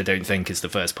impact, I don't think, as the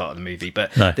first part of the movie,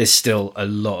 but there's still a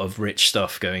lot of rich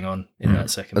stuff going on in that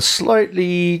second. A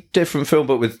slightly different film,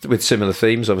 but with similar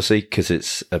themes, obviously, because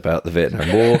it's about the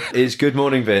Vietnam War, is Good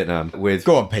Morning Vietnam.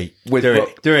 Go on, Pete. Do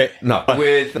it. No.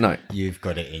 You've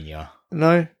got it in you.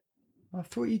 No. I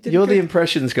thought you did. You're the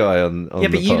impressions guy on yeah,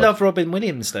 but the you pod. love Robin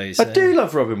Williams, though. So. I do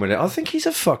love Robin Williams. I think he's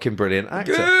a fucking brilliant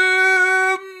actor.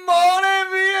 Good morning,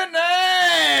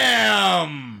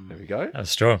 Vietnam. There we go.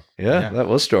 That's strong. Yeah, that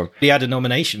was strong. He had a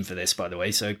nomination for this, by the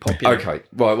way, so popular. Okay,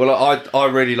 right. Well, I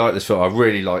really like this film. I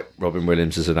really like Robin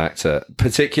Williams as an actor,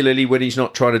 particularly when he's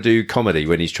not trying to do comedy,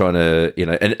 when he's trying to,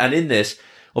 and in this,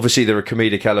 obviously there are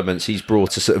comedic elements. He's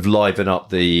brought to sort of liven up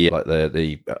the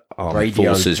armed Radio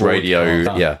forces radio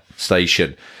broadcast.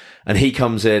 station, and he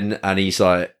comes in and he's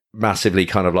like massively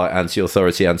kind of like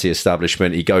anti-authority,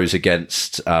 anti-establishment. He goes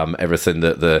against everything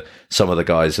that some of the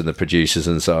guys and the producers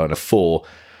and so on are for.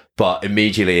 But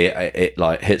immediately it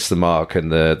like hits the mark,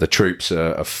 and the troops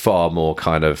are far more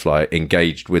kind of like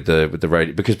engaged with the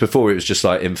radio, because before it was just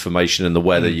like information and the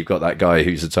weather. You've got that guy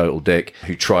who's a total dick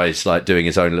who tries like doing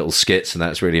his own little skits, and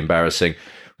that's really embarrassing.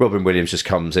 Robin Williams just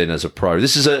comes in as a pro.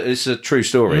 It's a true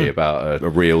story about a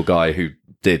real guy who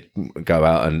did go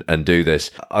out and do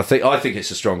this. I think it's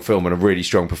a strong film and a really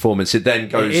strong performance. It then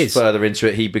goes further into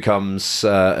it. He becomes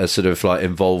a sort of like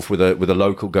involved with a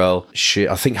local girl.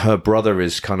 I think her brother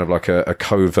is kind of like a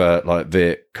covert like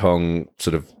Viet Cong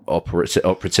sort of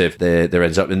operative. There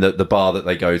ends up in the bar that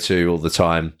they go to all the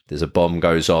time. There's a bomb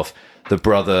goes off. The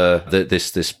brother,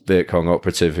 this Viet Cong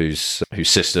operative whose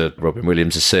sister Robin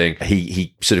Williams is seeing,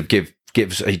 he sort of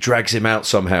he drags him out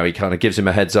somehow. He kind of gives him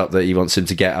a heads up that he wants him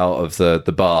to get out of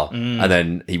the bar, and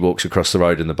then he walks across the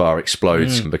road and the bar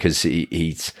explodes because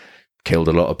he's killed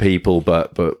a lot of people,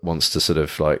 but wants to sort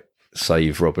of like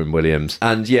save Robin Williams.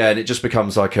 And it just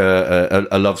becomes like a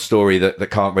love story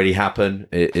that can't really happen.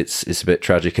 It's a bit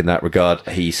tragic in that regard.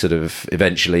 He sort of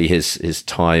eventually his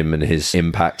time and his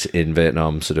impact in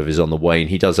Vietnam sort of is on the wane.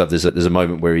 He does have there's a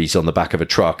moment where he's on the back of a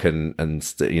truck and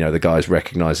the guys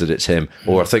recognize that it's him,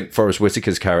 or I think Forrest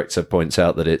Whitaker's character points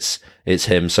out that it's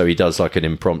him, so he does like an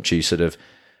impromptu sort of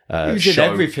he was in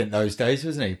everything those days,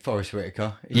 wasn't he, Forrest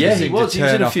Whitaker? He was. He was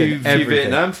in a few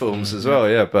Vietnam films as well.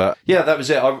 Yeah, but that was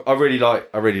it. I really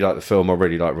like the film. I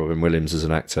really like Robin Williams as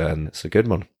an actor, and it's a good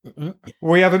one.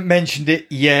 We haven't mentioned it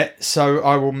yet, so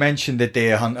I will mention The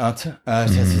Deer Hunter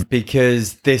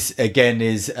because this again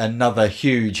is another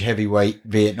huge heavyweight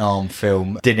Vietnam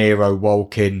film. De Niro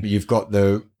walking. You've got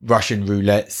the Russian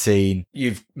roulette scene.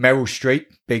 You've Meryl Streep,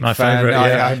 big My fan. favourite,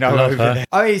 I know. love her.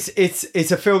 I mean,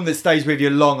 it's a film that stays with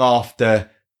you long after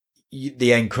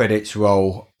the end credits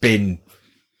roll. Been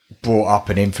brought up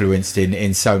and influenced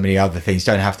in so many other things.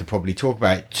 Don't have to probably talk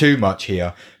about it too much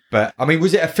here. But, I mean,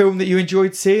 was it a film that you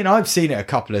enjoyed seeing? I've seen it a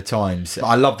couple of times.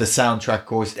 I love the soundtrack, of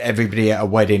course. Everybody at a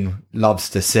wedding loves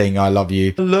to sing I Love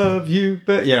You. I love you.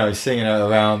 But, singing it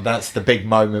around. That's the big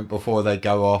moment before they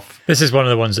go off. This is one of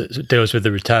the ones that deals with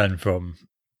the return from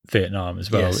Vietnam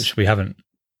as well, which we haven't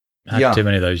had too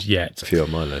many of those yet. A few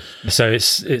on my list. So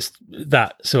it's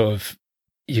that sort of,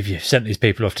 you've sent these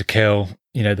people off to kill.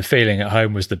 The feeling at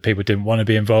home was that people didn't want to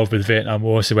be involved with the Vietnam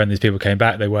War. So when these people came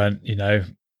back, they weren't,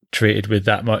 treated with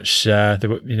that much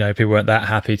people weren't that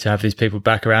happy to have these people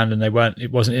back around, and it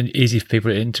wasn't easy for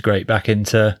people to integrate back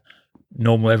into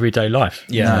normal everyday life.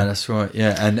 That's right.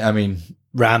 And I mean,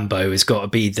 Rambo has got to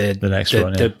be the next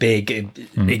one, the big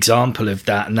example of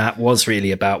that, and that was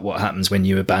really about what happens when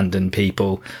you abandon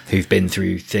people who've been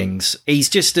through things. He's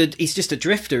just a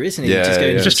drifter, isn't he?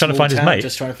 He's just trying to find his mate,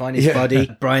 just trying to find his buddy.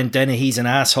 Brian Dennehy's an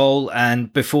asshole,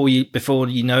 and before you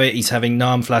know it, he's having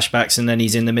Nam flashbacks, and then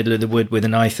he's in the middle of the wood with a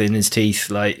knife in his teeth,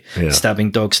 like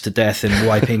stabbing dogs to death and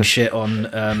wiping shit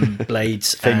on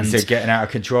blades. Things are getting out of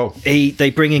control.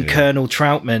 They bring in Colonel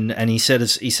Troutman, and he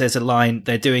says a line.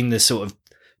 They're doing this sort of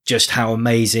just how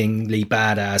amazingly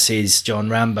badass is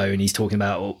John Rambo, and he's talking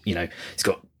about, he's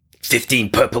got 15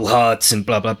 purple hearts and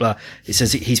blah blah blah. It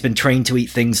says he's been trained to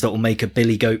eat things that will make a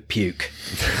billy goat puke.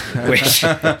 But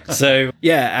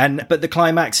the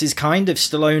climax is kind of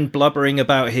Stallone blubbering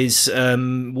about his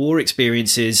war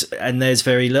experiences, and there's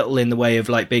very little in the way of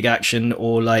like big action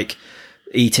or like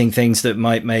eating things that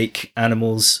might make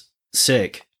animals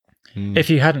sick. If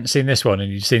you hadn't seen this one and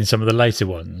you'd seen some of the later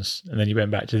ones, and then you went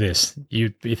back to this,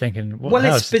 you'd be thinking, what the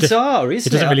hell? It's bizarre,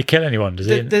 isn't it? It doesn't really kill anyone, does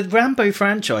it? The Rambo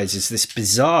franchise is this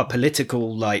bizarre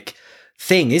political, like,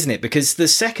 thing, isn't it? Because the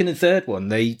second and third one,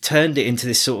 they turned it into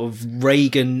this sort of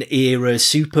Reagan era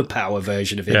superpower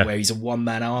version of it, where he's a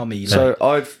one-man army. So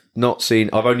I've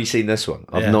only seen this one.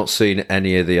 I've not seen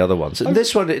any of the other ones. And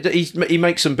this one, he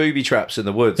makes some booby traps in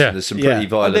the woods. And there's some pretty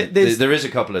violent. There is a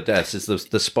couple of deaths. It's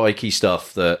the spiky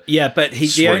stuff that. Yeah, but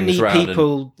the only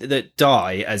people and... that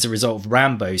die as a result of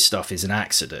Rambo's stuff is an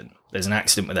accident. There's an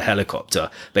accident with a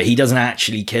helicopter, but he doesn't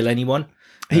actually kill anyone.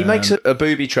 He makes a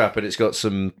booby trap, and it's got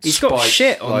some. He's spikes, got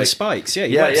shit on the spikes. Yeah,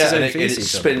 and it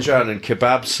spins around and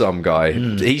kebabs some guy.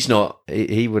 He's not.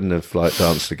 He wouldn't have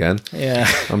danced again. Yeah,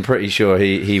 I'm pretty sure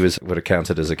he would have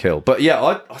counted as a kill. But yeah,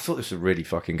 I thought this was a really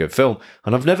fucking good film,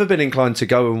 and I've never been inclined to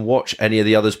go and watch any of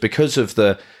the others because of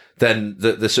the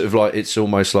sort of like it's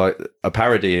almost like a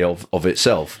parody of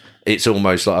itself. It's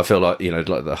almost like I feel like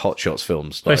like the Hot Shots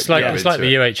films. It's like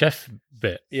the UHF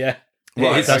bit. Yeah.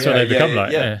 Right, that's what they become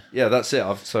like. Yeah, that's it.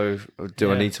 So,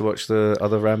 do I need to watch the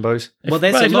other Rambos? Well,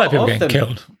 there's a lot of them.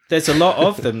 Killed. There's a lot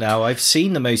of them now. I've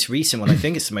seen the most recent one. I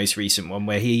think it's the most recent one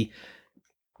where he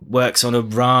works on a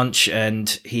ranch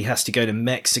and he has to go to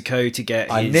Mexico to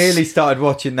get. I nearly started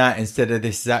watching that instead of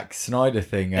this Zack Snyder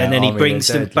thing, and then he brings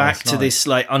them back to this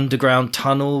like underground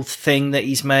tunnel thing that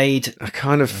he's made. I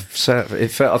kind of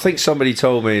I think somebody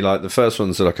told me like the first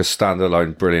one's like a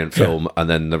standalone brilliant film, and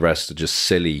then the rest are just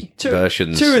silly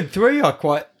versions. 2 and 3 I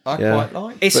quite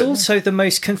like. It's also the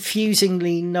most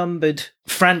confusingly numbered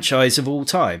franchise of all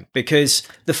time because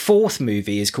the fourth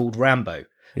movie is called Rambo.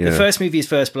 Yeah. The first movie is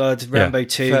First Blood, Rambo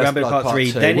 2, Rambo Part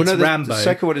 3, then it's Rambo. The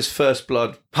second one is First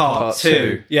Blood Part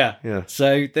 2. Yeah.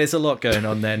 So there's a lot going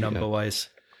on there number-wise.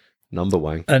 Number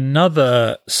one.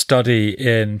 Another study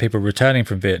in people returning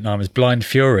from Vietnam is Blind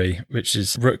Fury, which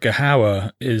is Rutger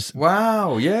Hauer is...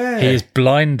 Wow, yeah. He is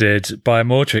blinded by a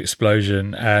mortar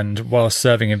explosion, and while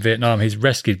serving in Vietnam, he's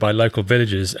rescued by local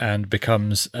villagers and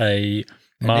becomes a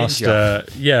master,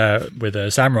 with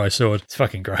a samurai sword. It's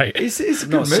fucking great. It's a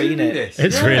good movie.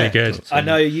 It's really good. I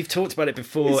know you've talked about it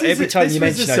before. Every time you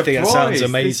mention it, I think it sounds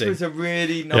amazing. This was a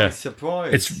really nice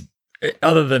surprise.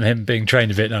 Other than him being trained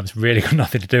in Vietnam, it's really got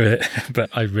nothing to do with it. But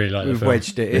I really like the film. We've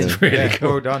wedged it in. It's really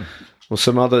cool. Well done. Well,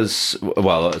 some others.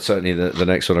 Well, certainly the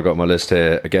next one I got on my list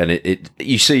here. Again, it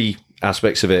you see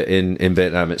aspects of it in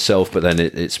Vietnam itself, but then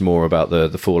it's more about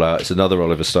the fallout. It's another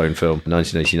Oliver Stone film,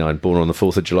 1989, Born on the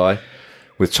 4th of July.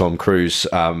 With Tom Cruise,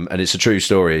 and it's a true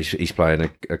story. He's playing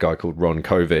a guy called Ron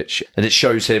Kovic, and it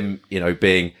shows him,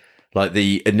 being like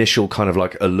the initial kind of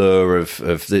like allure of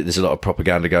there's a lot of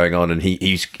propaganda going on, and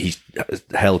he's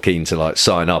hell keen to like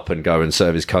sign up and go and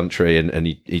serve his country, and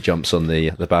he jumps on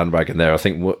the bandwagon there. I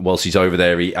think whilst he's over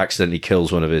there, he accidentally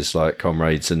kills one of his like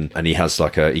comrades, and he has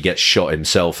he gets shot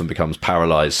himself and becomes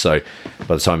paralyzed. So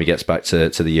by the time he gets back to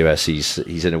the US,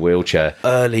 he's in a wheelchair.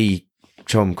 Earlier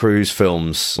Tom Cruise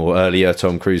films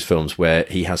where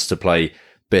he has to play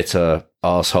bitter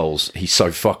arseholes. He's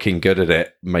so fucking good at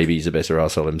it. Maybe he's a bitter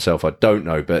arsehole himself. I don't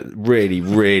know, but really,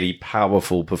 really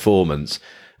powerful performance.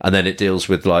 And then it deals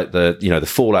with like the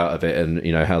fallout of it,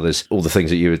 and how there's all the things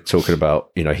that you were talking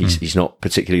about. He's not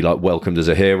particularly like welcomed as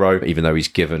a hero, even though he's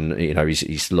given,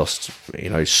 he's lost,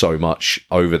 so much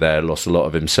over there, lost a lot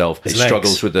of himself. He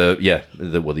struggles with the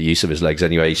use of his legs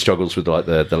anyway. He struggles with like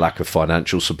the lack of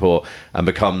financial support, and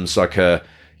becomes like a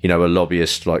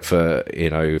lobbyist, like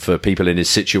for people in his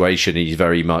situation. He's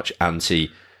very much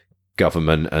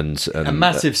anti-government and a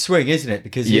massive swing, isn't it?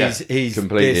 Because he's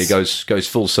completely goes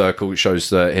full circle. It shows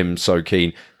him so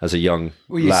keen as a young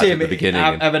lad at the beginning,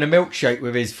 having a milkshake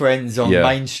with his friends on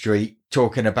Main Street,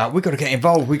 talking about we got to get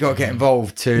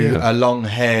involved. To a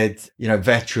long-haired,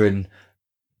 veteran,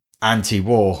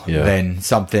 anti-war. Then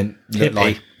something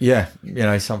like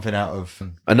something out of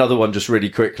another one. Just really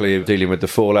quickly dealing with the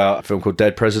fallout. A film called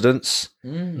Dead Presidents.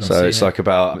 So it's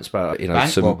about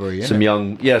bank robbery, some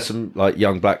young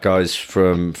young black guys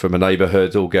from a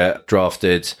neighborhood all get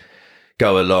drafted,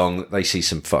 go along. They see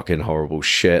some fucking horrible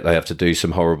shit. They have to do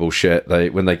some horrible shit.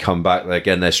 When they come back,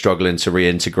 they're struggling to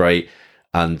reintegrate.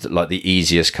 And like the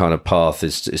easiest kind of path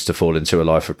is to fall into a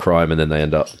life of crime, and then they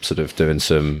end up sort of doing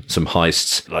some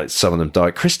heists. Like some of them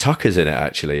die. Chris Tucker's in it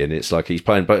actually, and it's like he's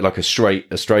playing both like a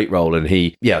straight role,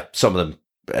 and some of them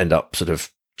end up sort of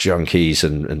junkies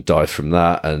and die from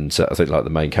that. And I think like the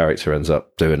main character ends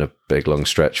up doing a big long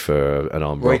stretch for an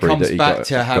armed robbery. He comes back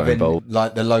to having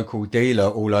like the local dealer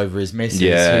all over his missus, who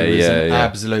is an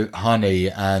absolute honey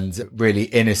and really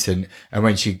innocent. And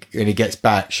when he gets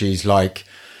back, she's like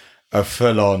a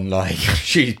full-on, like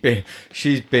she's been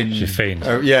fiend.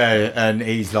 And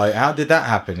he's like, how did that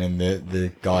happen? And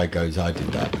the guy goes, I did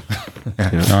that.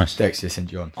 Nice. Dexter St.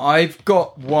 John. I've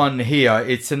got one here.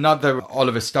 It's another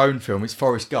Oliver Stone film. It's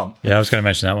Forrest Gump. Yeah, I was going to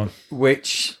mention that one.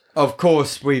 Which of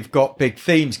course, we've got big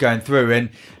themes going through,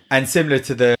 and similar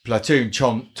to the Platoon,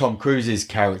 Tom Cruise's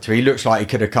character, he looks like he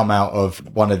could have come out of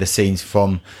one of the scenes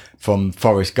from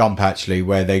Forrest Gump, actually,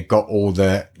 where they got all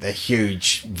the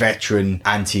huge veteran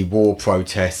anti-war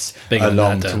protests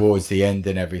along towards the end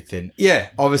and everything. Yeah,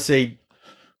 obviously,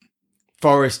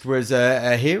 Forrest was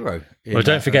a hero. Well,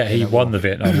 don't forget he won the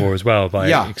Vietnam War as well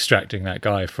by extracting that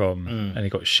guy from, and he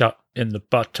got shot in the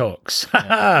buttocks.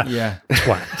 Yeah.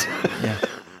 Twat. Yeah.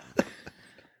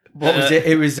 What was it?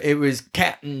 It was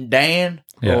Captain Dan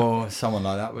or someone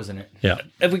like that, wasn't it? Yeah.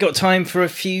 Have we got time for a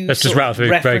few Let's just rattle through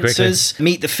references?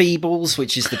 very quickly. Meet the Feebles,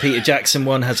 which is the Peter Jackson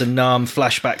one, has a Nam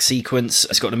flashback sequence.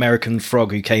 It's got an American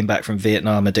frog who came back from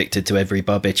Vietnam addicted to every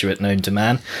barbiturate known to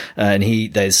man. And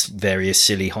there's various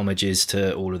silly homages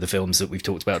to all of the films that we've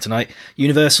talked about tonight.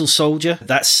 Universal Soldier,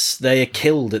 they are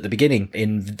killed at the beginning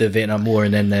in the Vietnam War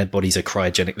and then their bodies are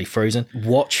cryogenically frozen.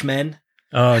 Watchmen.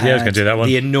 Oh, yeah, I was going to do that one.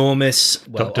 The enormous,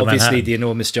 Dr. obviously Manhattan. the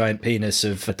enormous giant penis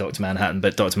of Dr. Manhattan,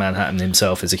 but Dr. Manhattan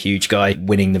himself is a huge guy,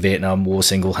 winning the Vietnam War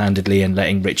single-handedly and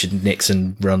letting Richard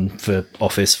Nixon run for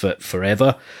office for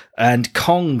forever. And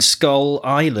Kong Skull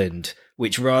Island,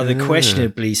 which rather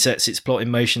questionably sets its plot in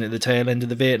motion at the tail end of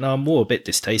the Vietnam War. A bit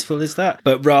distasteful is that.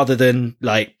 But rather than,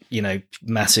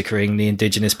 massacring the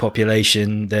indigenous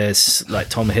population, there's,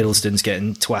 Tom Hiddleston's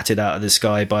getting twatted out of the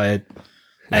sky by a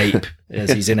ape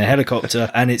as he's in a helicopter,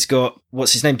 and it's got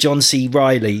what's his name, John C.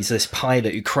 Reilly. He's this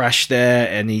pilot who crashed there,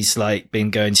 and he's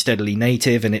been going steadily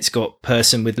native, and it's got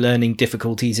person with learning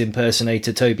difficulties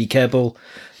impersonator Toby Kebbell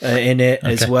in it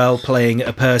as well, playing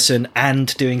a person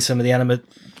and doing some of the anima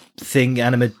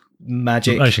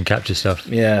magic motion capture stuff.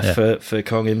 For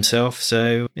Kong himself.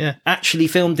 So actually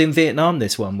filmed in Vietnam,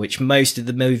 this one, which most of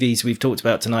the movies we've talked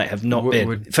about tonight have not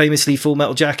been. Famously, Full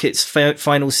Metal Jacket's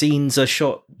final scenes are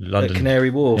shot London. at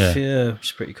Canary Wharf, which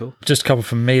is pretty cool. Just a couple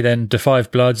from me then. Da 5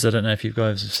 Bloods. I don't know if you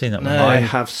guys have seen that one. I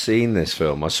have seen this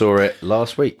film. I saw it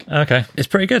last week. Okay, it's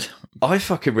pretty good. I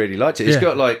fucking really liked it. It's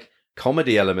got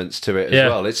comedy elements to it as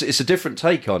well. It's a different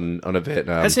take on a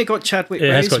Vietnam. Hasn't it got Chadwick Boseman?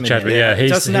 It has got Chadwick,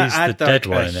 he's Doesn't that add the dead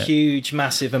one a in it. huge,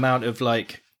 massive amount of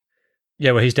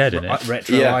Yeah, well, he's dead in it.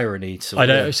 retro irony. I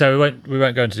know. So we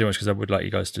won't go into too much because I would like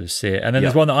you guys to see it. And then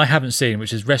there's one that I haven't seen,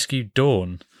 which is Rescue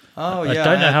Dawn. Oh, I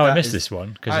don't know how I missed this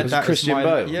one because it's Christian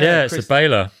Bale. it's a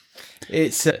Baylor.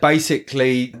 It's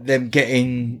basically them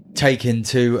getting taken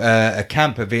to a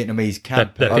camp, a Vietnamese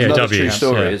camp. Another true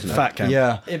story, isn't it? Fat camp.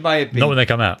 Yeah, it may have been Not when they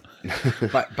come out.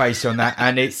 based on that,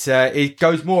 and it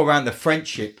goes more around the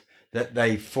friendship that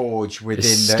they forge within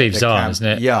It's the Steve Zahn, camp. isn't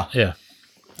it? Yeah.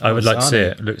 I would like to see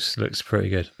it. Looks pretty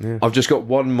good. Yeah. I've just got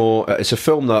one more. It's a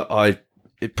film that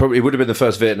it would have been the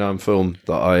first Vietnam film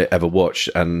that I ever watched,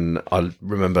 and I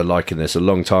remember liking this a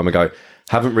long time ago.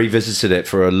 Haven't revisited it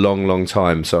for a long, long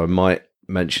time, so I might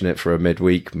mention it for a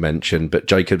midweek mention. But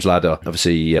Jacob's Ladder,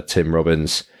 obviously Tim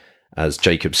Robbins as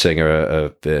Jacob Singer,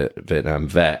 a Vietnam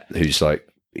vet who's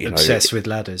obsessed with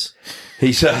ladders.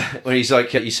 He's when he's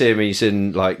you see him, he's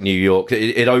in New York.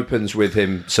 It opens with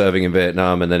him serving in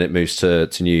Vietnam, and then it moves to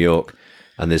New York,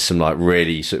 and there's some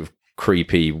really sort of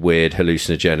creepy, weird,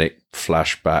 hallucinogenic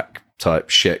flashback type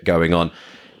shit going on.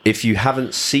 If you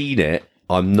haven't seen it,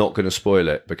 I'm not going to spoil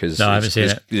it because I haven't seen it.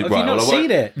 Have you not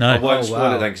seen it? No. I won't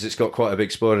spoil it then because it's got quite a big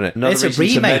spoiler in it. It's a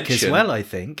remake as well, I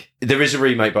think. There is a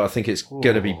remake, but I think it's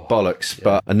going to be bollocks. Yeah.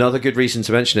 But another good reason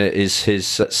to mention it is his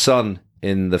son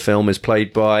in the film is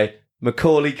played by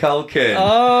Macaulay Culkin.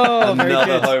 Oh,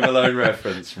 another Home Alone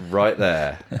reference right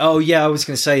there. Oh, yeah, I was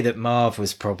going to say that Marv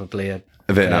was probably a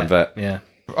Vietnam vet. Yeah.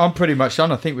 I'm pretty much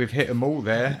done. I think we've hit them all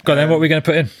there. Go on then, what are we going to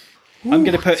put in? I'm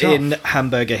going to put in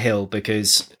Hamburger Hill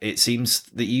because it seems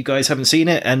that you guys haven't seen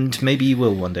it, and maybe you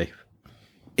will one day.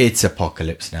 It's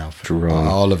Apocalypse Now for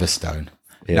Oliver Stone.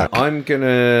 Yeah, no. I'm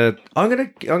gonna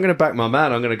back my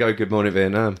man. I'm gonna go Good Morning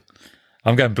Vietnam.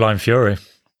 I'm going Blind Fury.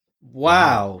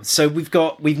 Wow. So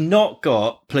we've not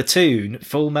got Platoon,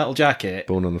 Full Metal Jacket,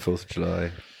 Born on the 4th of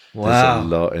July. Wow, there's a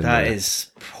lot in there. That is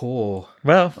poor.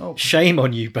 Well, shame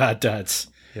on you, bad dads.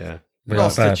 Yeah,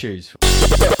 lots to choose.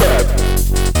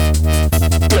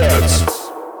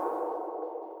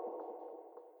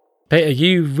 Peter,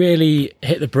 you really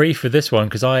hit the brief with this one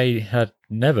because I had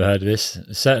never heard of this.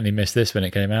 Certainly missed this when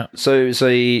it came out. So it's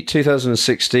a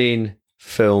 2016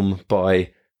 film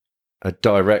by a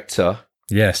director.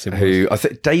 Yes, it was. Who I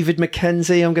think David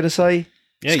Mackenzie. I'm going to say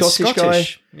Yeah, he's Scottish guy.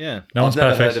 Scottish. Yeah. No one's never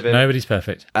heard perfect. of him. Nobody's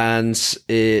perfect. And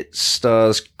it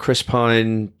stars Chris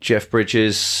Pine, Jeff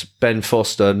Bridges, Ben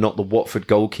Foster, not the Watford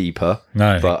goalkeeper,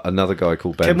 No. but another guy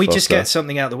called Ben Can we Foster. just get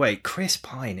something out of the way? Chris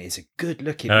Pine is a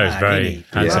good-looking No, he's man, very isn't he?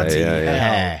 handsome. Bloody Yeah.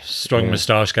 hell. Strong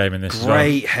moustache game in this. as well.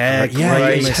 Great hair, Yeah,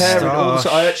 great His hair and also,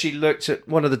 moustache. I actually looked at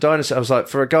one of the dinosaurs. I was like,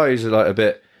 for a guy who's like a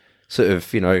bit sort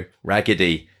of,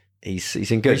 raggedy, he's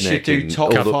in good We should nick. do and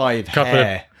top all the- 5 couple of-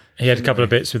 hair. He had a couple of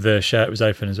bits with the shirt was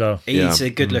open as well. He's a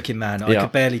good-looking man. I Yeah.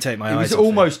 could barely take my It eyes was off him.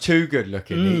 almost too good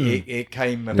looking. It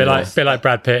came a Bit like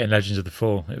Brad Pitt in Legends of the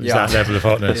Fall. It was Yeah. that level of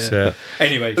hotness. Yeah.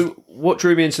 Anyway, What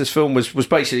drew me into this film was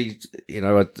basically,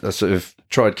 I sort of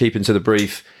tried keeping to the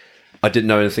brief. I didn't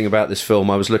know anything about this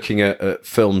film. I was looking at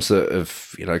films that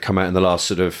have, come out in the last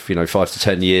sort of, 5 to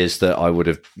 10 years that I would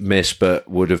have missed, but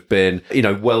would have been,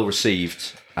 well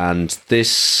received. And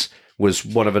this was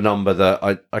one of a number that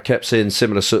I kept seeing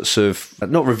similar sorts of,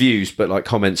 not reviews, but like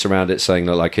comments around it saying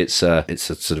that like it's a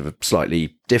sort of a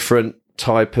slightly different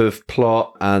type of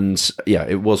plot. And yeah,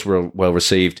 it was well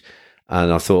received.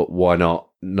 And I thought, why not?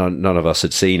 None of us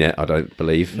had seen it, I don't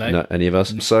believe, No. any of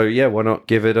us. So yeah, why not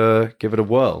give it a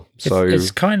whirl? So It's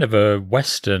kind of a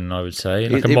Western, I would say,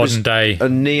 like it a was modern day. a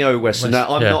neo-Western. Now,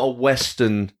 I'm yeah. not a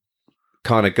Western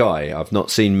kind of guy. I've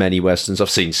not seen many Westerns. I've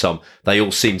seen some. They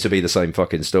all seem to be the same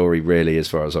fucking story, really, as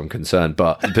far as I'm concerned.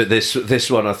 But this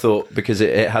one, I thought, because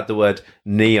it had the word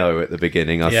neo at the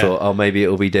beginning, I Yeah. thought, oh, maybe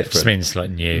it'll be It just different. means like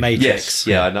new. Matrix. Yes,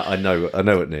 yeah, I know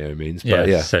what neo means. But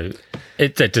yeah, So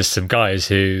they're just some guys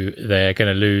who they're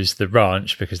going to lose the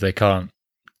ranch because they can't.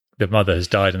 The mother has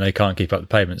died and they can't keep up the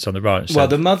payments on the ranch. So Well,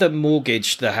 the mother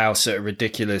mortgaged the house at a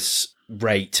ridiculous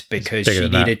rate because bigger she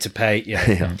than that. needed to pay.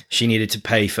 Yeah, she needed to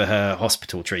pay for her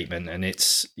hospital treatment, and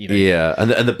it's yeah,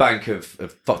 and the bank have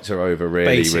fucked her over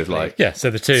really with Basically. like yeah, so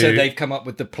the two. So they've come up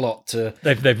with the plot to.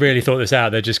 They've really thought this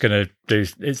out. They're just going to do.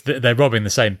 They're robbing the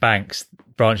same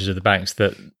branches of the banks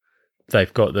that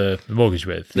they've got the mortgage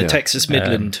with. The Texas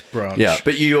Midland branch. Yeah,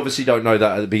 but you obviously don't know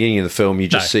that at the beginning of the film. You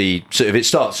just see sort of it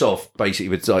starts off basically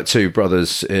with like two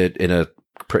brothers in a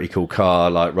pretty cool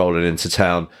car, like rolling into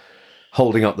town,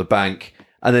 holding up the bank.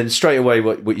 And then straight away,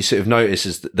 what you sort of notice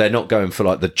is that they're not going for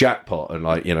like the jackpot and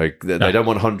like, they don't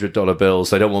want $100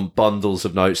 bills. They don't want bundles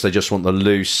of notes. They just want the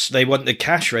loose. They want the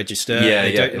cash register. Yeah,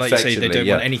 they yeah, don't, like you say, they effectively, don't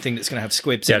yeah. want anything that's going to have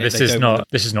squibs Yeah, in it. this They is don't not. want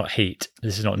This is not Heat.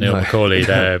 This is not Neil McCauley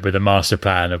there with a master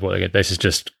plan of what they get. This is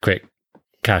just quick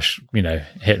cash.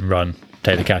 Hit and run.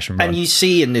 Take the cash and run. And you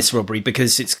see in this robbery,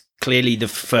 because it's clearly the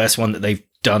first one that they've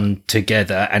done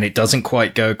together and it doesn't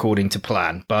quite go according to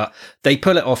plan, but they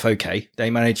pull it off okay. They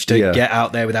manage to get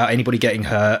out there without anybody getting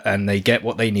hurt, and they get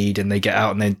what they need, and they get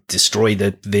out and then destroy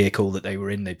the vehicle that they were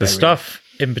in. They the bury it. stuff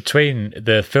in between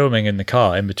the filming in the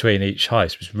car, in between each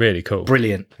heist, was really cool.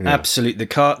 Brilliant. Absolute.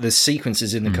 The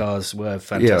sequences in the cars were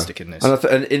fantastic in this.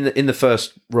 And in the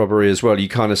first robbery as well, you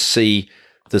kind of see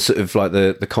the sort of like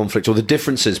the conflict or the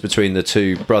differences between the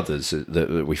two brothers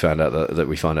that we find out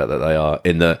that they are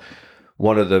in the.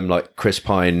 One of them, like Chris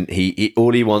Pine, he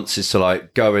all he wants is to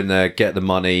like go in there, get the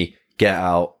money, get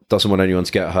out. Doesn't want anyone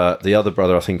to get hurt. The other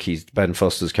brother, I think he's Ben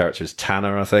Foster's character is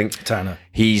Tanner. I think Tanner.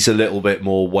 He's a little bit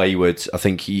more wayward. I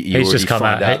think he's He's just come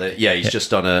find out. out that he's just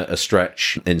done a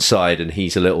stretch inside, and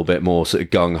he's a little bit more sort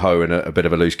of gung ho and a bit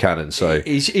of a loose cannon. So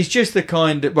He's just the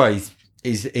kind of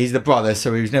he's the brother,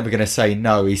 so he was never going to say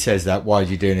no. He says that, why are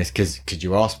you doing this? Because could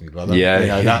you ask me, brother?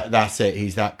 Yeah. That's it.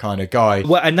 He's that kind of guy.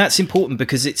 Well, and that's important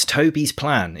because it's Toby's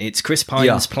plan. It's Chris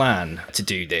Pine's plan to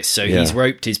do this. So he's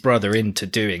roped his brother into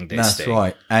doing this. That's thing.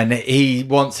 right. And he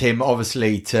wants him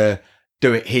obviously to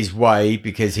do it his way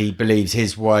because he believes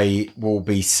his way will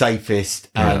be safest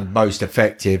and most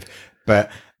effective.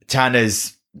 But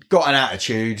Tanner's got an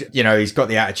attitude, he's got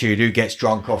the attitude who gets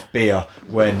drunk off beer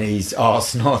when he's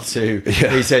asked not to.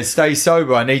 He says, stay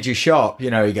sober, I need you sharp. He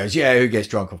goes, who gets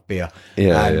drunk off beer?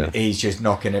 He's just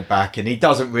knocking it back, and he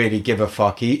doesn't really give a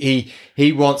fuck. He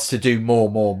wants to do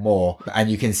more. And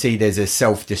you can see there's a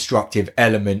self-destructive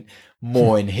element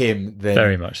more in him than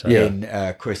Very much so. in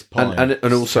Chris Pine.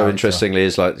 and also interestingly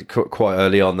is like quite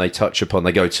early on they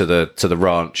go to the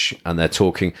ranch and they're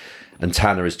talking. And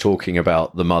Tanner is talking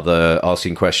about the mother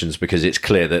asking questions because it's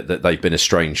clear that they've been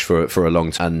estranged for a long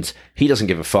time. And he doesn't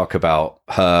give a fuck about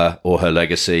her or her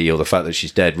legacy or the fact that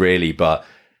she's dead, really. But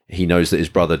he knows that his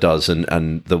brother does.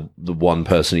 And the one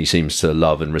person he seems to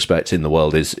love and respect in the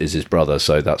world is his brother.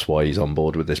 So that's why he's on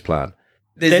board with this plan.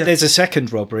 There's a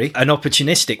second robbery, an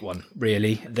opportunistic one,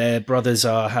 really. Their brothers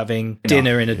are having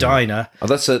dinner in a diner. Oh,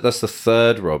 that's the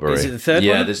third robbery. Is it the third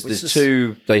yeah, one? there's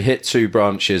two. They hit two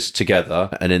branches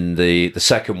together, and in the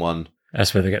second one,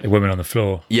 That's where they get the women on the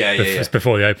floor. Yeah. It's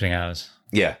before the opening hours.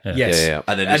 Yeah. Yes. Yeah.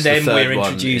 And then, And it's then the third we're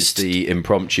one introduced- is the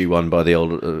impromptu one by the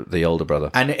older brother.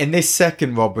 And in this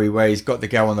second robbery where he's got the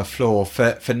girl on the floor,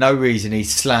 for no reason, he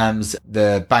slams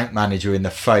the bank manager in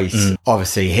the face.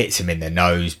 Obviously hits him in the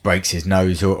nose, breaks his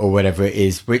nose or whatever it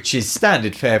is, which is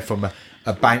standard fare from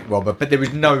a bank robber, but there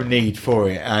was no need for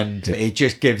it. And it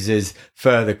just gives us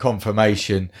further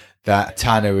confirmation that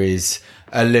Tanner is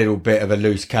a little bit of a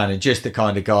loose cannon, just the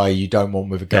kind of guy you don't want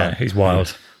with a gun. Yeah, he's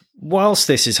wild. Whilst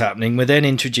this is happening, we're then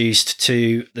introduced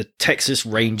to the Texas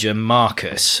Ranger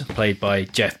Marcus, played by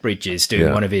Jeff Bridges,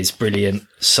 doing one of his brilliant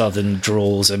Southern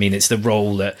drawls. I mean, it's the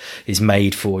role that is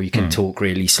made for. You can talk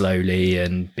really slowly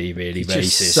and be really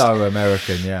racist. Just so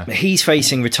American, yeah. He's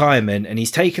facing retirement, and he's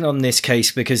taken on this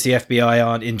case because the FBI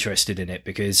aren't interested in it,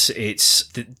 because it's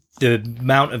the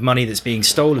amount of money that's being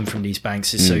stolen from these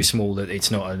banks is so small that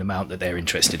it's not an amount that they're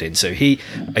interested in. So he,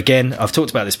 again, I've talked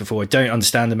about this before, I don't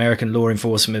understand American law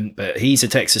enforcement, but he's a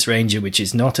Texas Ranger, which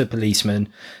is not a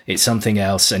policeman. It's something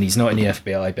else, and he's not in the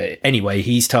FBI. But anyway,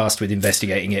 he's tasked with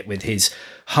investigating it with his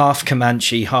half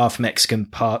Comanche, half Mexican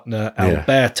partner,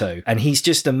 Alberto. And he's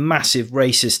just a massive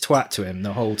racist twat to him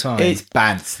the whole time. It's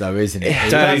Bantz, though, isn't it?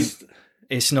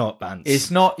 It's not Bantz. It's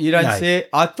not. You don't see it.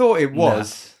 I thought it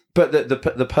was. But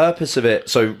the purpose of it,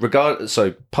 so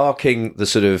parking the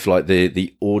sort of like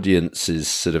the audience's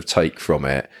sort of take from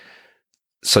it.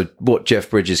 So what Jeff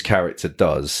Bridges' character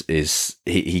does is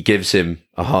he gives him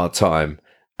a hard time,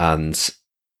 and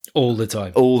all the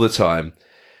time.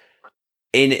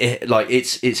 In it, like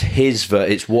it's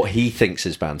it's what he thinks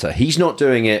is banter. He's not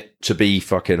doing it to be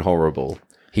fucking horrible.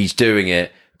 He's doing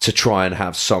it to try and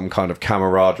have some kind of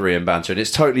camaraderie and banter, and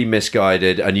it's totally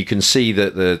misguided. And you can see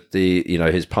that the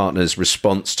his partner's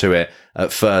response to it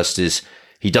at first is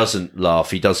he doesn't laugh.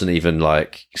 He doesn't even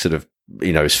like sort of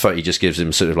he just gives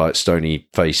him sort of like stony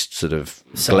faced sort of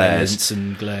silence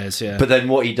and glares. Yeah. But then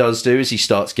what he does do is he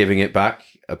starts giving it back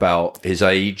about his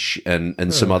age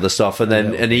and some other stuff, and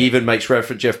then he even makes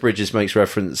reference. Jeff Bridges makes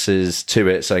references to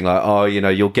it, saying like, "Oh,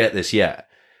 you'll get this yet."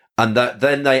 And that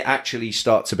then they actually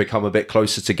start to become a bit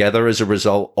closer together as a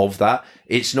result of that.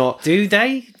 It's not. Do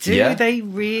they? Do they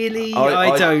really?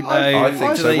 I don't know. I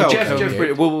think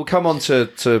so. We'll come on to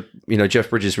Jeff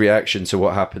Bridges' reaction to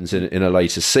what happens in a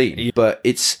later scene. But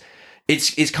it's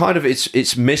kind of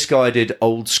it's misguided,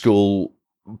 old school.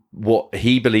 What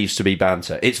he believes to be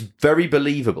banter. It's very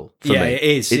believable for me. It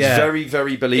is. It's very,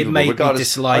 very believable. It made me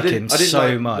dislike him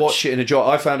so much. Watch it in a joy.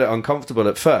 I found it uncomfortable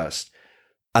at first.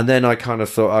 And then I kind of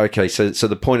thought, okay, so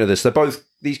the point of this,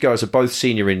 these guys are both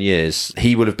senior in years.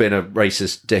 He would have been a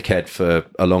racist dickhead for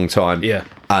a long time. Yeah.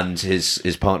 And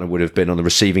his partner would have been on the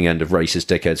receiving end of racist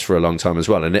dickheads for a long time as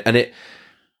well. And it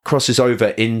crosses over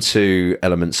into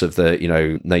elements of the,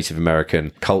 Native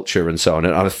American culture and so on.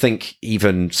 And I think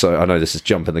even so, I know this is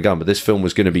jumping the gun, but this film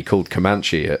was going to be called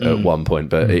Comanche at one point,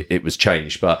 but it was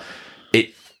changed. But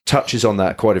it touches on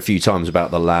that quite a few times about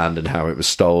the land and how it was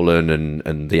stolen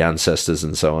and the ancestors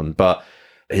and so on. But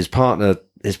his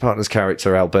partner's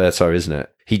character, Alberto, isn't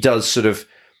it? He does sort of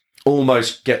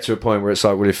almost get to a point where it's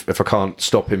like, well, if I can't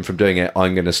stop him from doing it,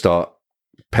 I'm going to start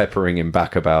peppering him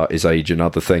back about his age and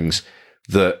other things,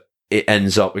 that it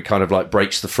ends up, it kind of like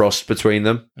breaks the frost between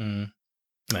them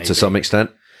to some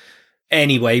extent.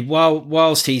 Anyway,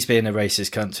 whilst he's being a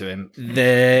racist cunt to him,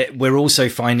 we're also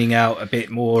finding out a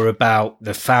bit more about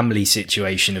the family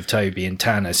situation of Toby and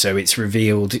Tanner. So it's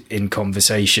revealed in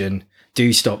conversation.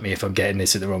 Do stop me if I'm getting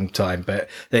this at the wrong time. But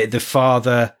the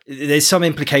father, there's some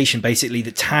implication basically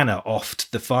that Tanner offed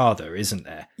the father, isn't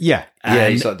there? Yeah.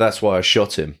 He's like, that's why I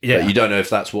shot him. Yeah. But you don't know if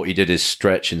that's what he did his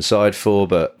stretch inside for,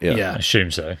 but I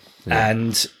assume so. Yeah.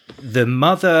 And the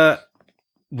mother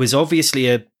was obviously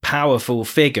a powerful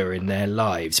figure in their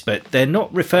lives, but they're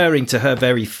not referring to her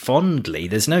very fondly.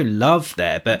 There's no love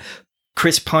there, but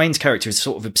Chris Pine's character is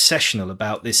sort of obsessional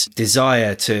about this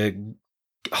desire to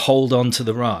hold on to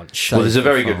the ranch. Well, there's a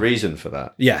very good reason for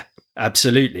that. Yeah,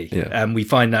 absolutely. Yeah. And we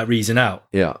find that reason out.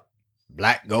 Yeah.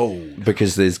 Black gold.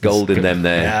 Because there's gold in them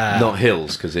there. Yeah. Not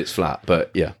hills, because it's flat, but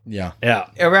yeah.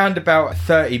 Around about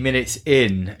 30 minutes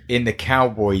in the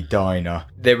cowboy diner,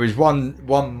 there was one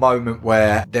moment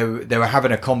where they were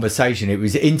having a conversation. It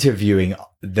was interviewing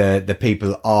the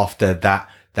people after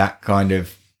that kind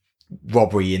of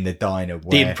robbery in the diner.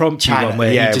 The impromptu one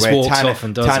where he just walks off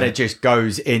and does Tanner it. just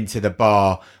goes into the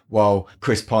bar while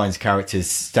Chris Pine's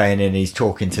character's staying in. He's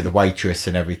talking to the waitress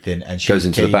and everything, and goes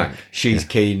into the bank. She's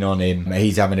keen on him.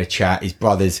 He's having a chat. His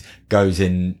brothers goes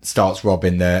in, starts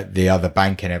robbing the other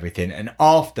bank and everything. And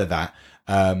after that,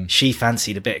 She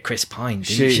fancied a bit of Chris Pine,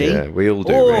 didn't she? Yeah, we all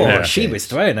do. Oh, really. she was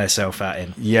throwing herself at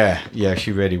him. Yeah,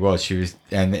 she really was. She was,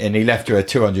 and he left her a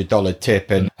 $200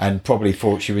 tip, and probably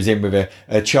thought she was in with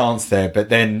a chance there, but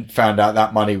then found out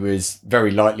that money was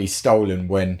very likely stolen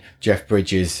when Jeff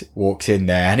Bridges walks in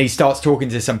there, and he starts talking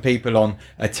to some people on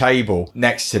a table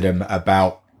next to them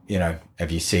about,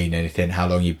 have you seen anything? How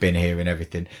long you've been here and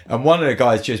everything? And one of the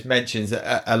guys just mentions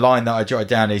a line that I jotted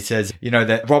down. He says,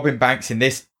 that robbing banks in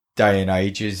this day and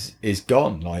age is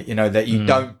gone. Like, that you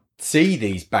don't see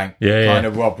these bank kind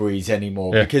of robberies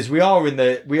anymore because we are in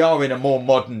a more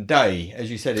modern day. As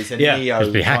you said, it's a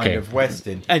neo kind of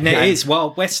Western. And it is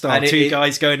Wild West style. Two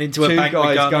guys going into a bank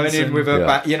with guns. Going in with a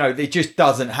bank. It just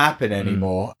doesn't happen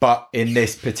anymore. But in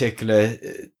this particular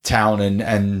town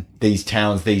and these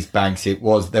towns, these banks, they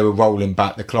were rolling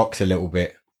back the clocks a little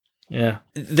bit. Yeah.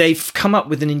 They've come up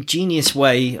with an ingenious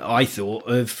way, I thought,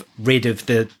 of rid of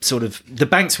the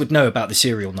banks would know about the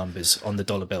serial numbers on the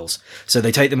dollar bills. So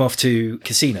they take them off to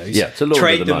casinos, to launder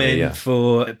trade the them money, in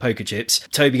for poker chips.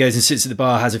 Toby goes and sits at the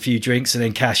bar, has a few drinks, and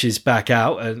then cashes back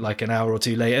out like an hour or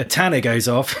two later. Tanner goes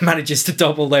off, manages to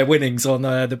double their winnings on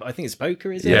I think it's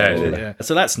poker, is it? Yeah.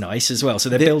 So that's nice as well. So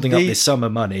they're building up this summer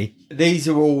money. These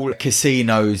are all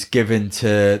casinos given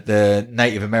to the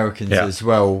Native Americans as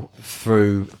well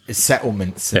through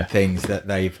settlements and things that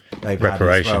they've had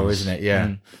as well, isn't it?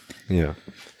 Yeah.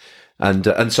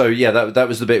 And so that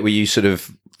was the bit where you sort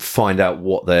of find out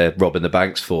what they're robbing the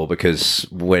banks for, because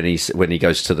when he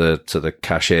goes to the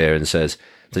cashier and says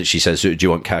that, she says, do you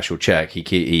want cash or check?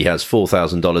 He has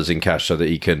 $4,000 in cash so that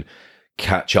he can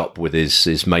catch up with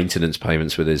his maintenance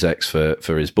payments with his ex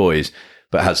for his boys,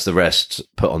 but has the rest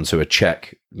put onto a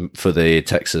check for the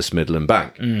Texas Midland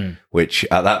Bank, which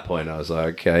at that point I was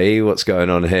like, okay, what's going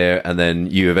on here? And then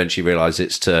you eventually realize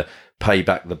it's to pay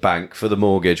back the bank for the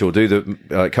mortgage, or do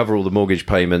cover all the mortgage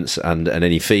payments and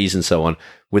any fees and so on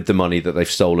with the money that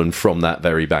they've stolen from that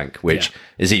very bank, which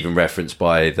is even referenced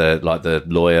by the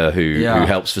lawyer who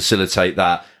helps facilitate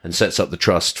that and sets up the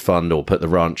trust fund, or put the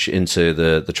ranch into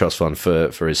the trust fund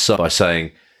for his son, by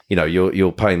saying,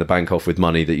 you're paying the bank off with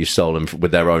money that you've stolen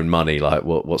with their own money. Like,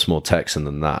 what's more Texan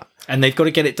than that? And they've got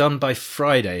to get it done by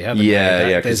Friday, haven't they?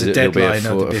 Yeah, because there's a deadline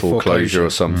of a foreclosure or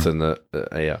something that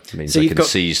means they can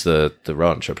seize the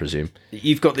ranch, I presume.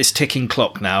 You've got this ticking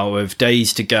clock now of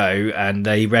days to go, and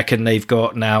they reckon they've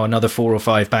got now another 4 or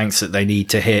 5 banks that they need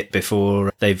to hit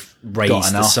before they've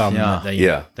raised the sum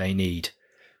that they need.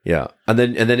 Yeah, and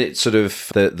then it sort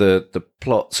of the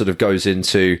plot sort of goes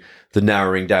into the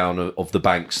narrowing down of the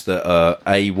banks that are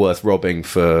A, worth robbing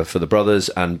for the brothers,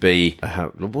 and B,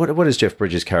 what is Jeff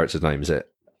Bridges' character's name? Is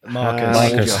it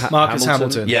Marcus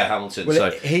Hamilton? Yeah, Hamilton.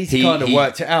 Well, so he's kind of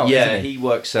worked it out. Yeah, isn't he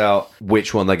works out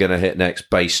which one they're going to hit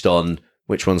next based on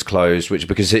which one's closed,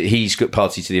 because he's got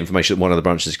party to the information that one of the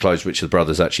branches is closed, which the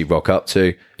brothers actually rock up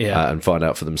to and find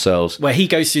out for themselves. Where he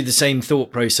goes through the same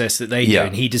thought process that they do,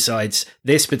 and he decides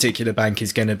this particular bank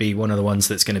is going to be one of the ones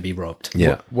that's going to be robbed.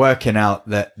 Yeah. Working out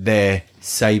that they're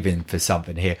saving for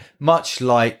something here. Much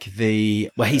like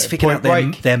the he's figuring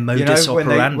out their modus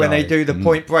operandi. When they do the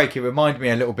Point Break, it reminded me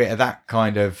a little bit of that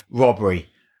kind of robbery,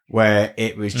 where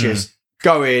it was just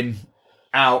go in,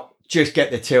 out, just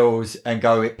get the tills and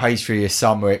go. It pays for your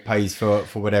summer. It pays for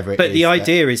whatever it is. But the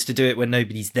idea is to do it when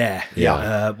nobody's there,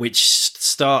 which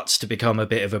starts to become a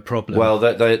bit of a problem. Well,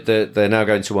 they're now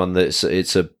going to one that's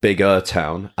it's a bigger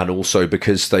town, and also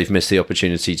because they've missed the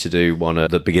opportunity to do one at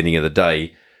the beginning of the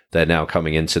day, they're now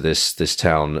coming into this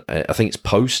town. I think it's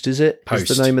Post, is it?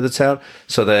 Post. Is the name of the town.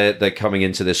 So they're coming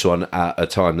into this one at a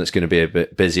time that's going to be a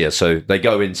bit busier. So they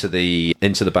go into the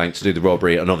bank to do the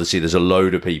robbery, and obviously there's a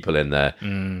load of people in there.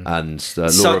 And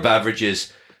law of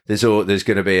averages, there's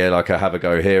going to be a have a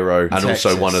go hero, and Texas.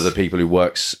 also one of the people who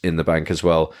works in the bank as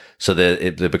well. So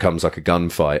there becomes like a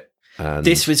gunfight. And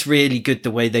this was really good, the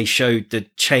way they showed the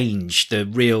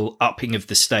real upping of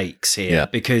the stakes here,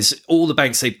 because all the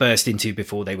banks they burst into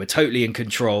before, they were totally in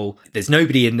control. There's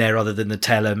nobody in there other than the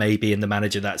teller, maybe, and the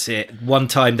manager, that's it. One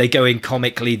time they go in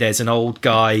comically, there's an old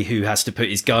guy who has to put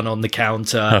his gun on the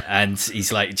counter and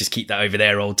he's like, just keep that over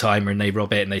there, old timer, and they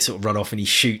rob it and they sort of run off and he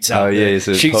shoots out shoots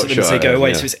at them as they go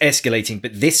away. So it's escalating.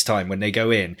 But this time when they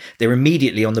go in, they're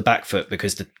immediately on the back foot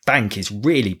because the bank is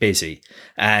really busy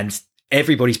and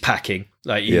everybody's packing,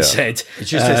 like you said. It's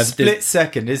just a split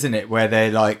second, isn't it, where they're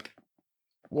like,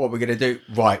 what are we going to do?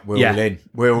 Right, we're all in.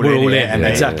 We're all in. And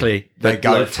exactly. They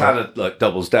go Tanner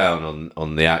doubles down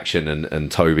on the action, and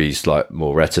Toby's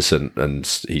more reticent, and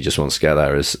he just wants to get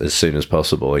there as soon as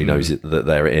possible. He knows that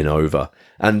they're in over.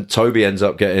 And Toby ends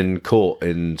up getting caught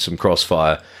in some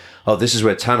crossfire. Oh, this is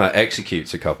where Tanner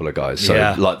executes a couple of guys. So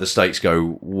the stakes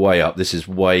go way up. This is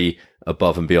way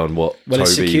above and beyond what Well, a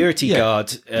Toby security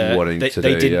guard, wanting they to do,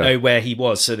 didn't yeah. know where he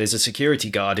was. So there's a security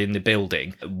guard in the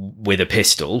building with a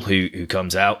pistol who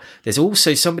comes out. There's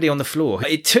also somebody on the floor.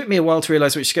 It took me a while to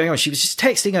realise what was going on. She was just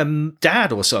texting her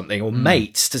dad or something, or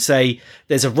mates, to say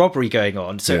there's a robbery going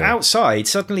on. So outside,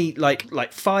 suddenly, like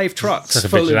 5 trucks It's like a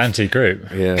full of vigilante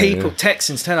group. Yeah, people, yeah.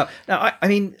 Texans turn up. Now, I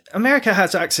mean, America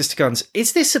has access to guns.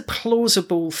 Is this a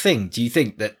plausible thing? Do you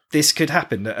think that this could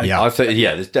happen? Yeah. I think,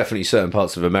 there's definitely certain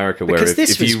parts of America where Because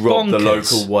this if you was rob the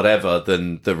bonkers. local whatever,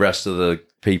 then the rest of the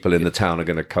people in the town are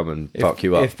going to come and fuck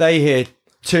you up. If they hear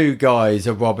 2 guys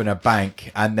are robbing a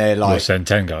bank and they're We'll like, send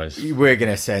 10 guys. we're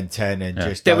going to send 10 and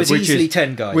just... There was which easily is-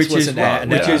 10 guys, which wasn't is there? what-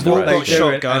 And which they is all what they got do.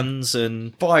 And shotguns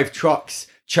and 5 trucks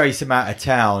chase them out of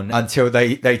town until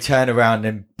they turn around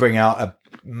and bring out a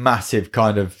massive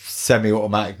kind of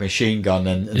semi-automatic machine gun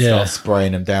and start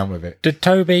spraying them down with it. Did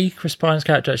Toby, Chris Pine's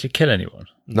character, actually kill anyone?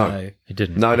 No. He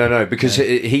didn't. No, because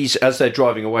he's, as they're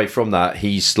driving away from that,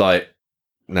 he's like,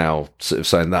 now sort of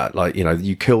saying that, like, you know,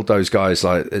 you killed those guys,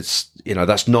 like, it's, you know,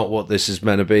 that's not what this is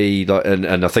meant to be, like, and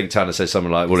I think Tanner says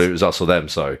something like, well, it was us or them,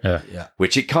 so, Yeah.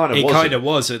 which it kind of it wasn't. kind of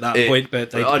was at that point,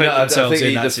 but they I put know, I themselves think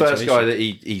in that the first situation. guy that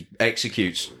he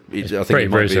executes, I think pretty it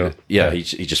might be brutal.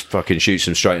 he just fucking shoots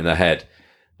him straight in the head.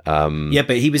 Yeah,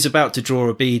 but he was about to draw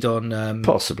a bead on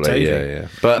Possibly, Toby. yeah.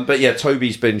 But yeah,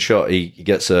 Toby's been shot. He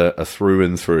gets a through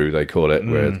and through, they call it,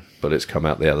 where bullets come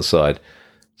out the other side.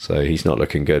 So he's not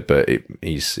looking good, but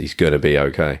he's going to be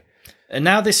okay. And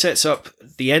now this sets up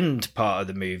the end part of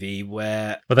the movie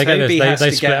where Well, they get Toby this- has they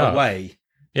to split get up. away.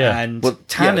 Yeah. And Well,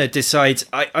 Tanner yeah. decides,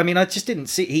 I mean, I just didn't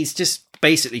see, he's just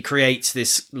basically creates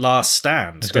this last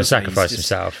stand. He's going to doesn't he? sacrifice He's just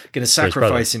himself. Going to for his brother.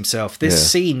 sacrifice himself. This Yeah.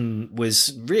 scene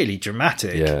was really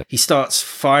dramatic. Yeah. He starts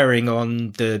firing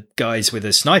on the guys with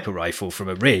a sniper rifle from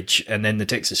a ridge, and then the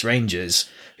Texas Rangers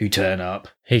who turn up.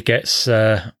 He gets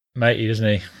matey, doesn't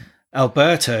he?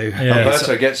 Alberto. Yeah.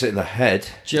 Alberto gets it in the head.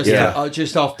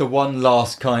 Just after one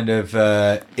last kind of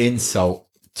insult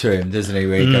to him, doesn't he?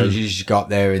 Where he goes, you just got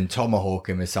there and tomahawk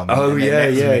him or something. Oh, And then yeah,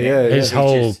 next yeah, minute, yeah. His he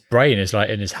whole just- brain is like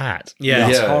in his hat. Yeah,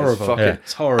 it's Yeah, horrible. it's fucking-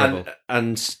 It's horrible.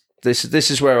 And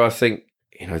this is where I think,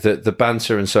 you know, the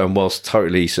banter and so on, whilst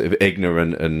totally sort of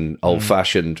ignorant and old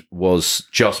fashioned, was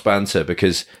just banter,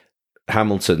 because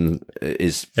Hamilton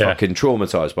is fucking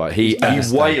traumatized by it. He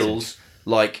wails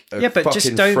like a Yeah, but fucking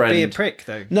just don't friend. be a prick,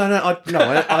 though. No,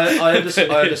 I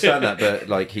understand that, but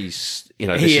like he's, you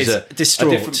know, He this is is a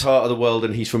distraught. different part of the world,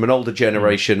 and he's from an older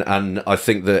generation, and I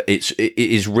think that it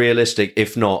is realistic,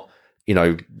 if not, you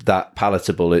know, that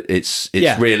palatable. It's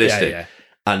Yeah, realistic, yeah.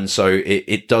 and so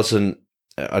it doesn't.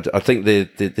 I think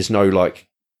there's no like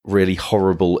really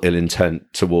horrible ill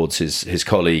intent towards his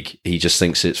colleague. He just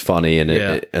thinks it's funny, and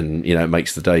and you know, it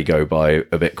makes the day go by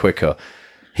a bit quicker.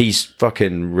 He's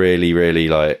fucking really, really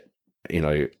like, you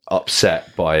know,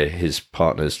 upset by his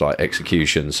partner's like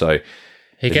execution. So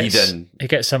He He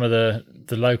gets some of the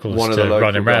locals one of to the run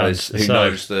local him around. guys who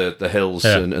knows the hills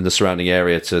Yeah. and the surrounding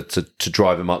area to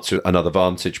drive him up to another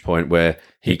vantage point where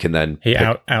he can then He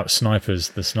out snipers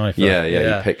the sniper. yeah,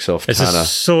 Yeah. he picks off It's Tanner. a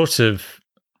sort of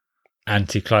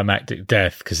anticlimactic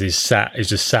death because he's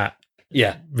just sat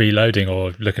Yeah. reloading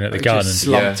or looking at the gun and just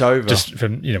slumped over. just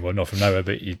from well, not from nowhere,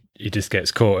 but he just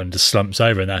gets caught and just slumps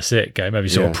over and that's it. Maybe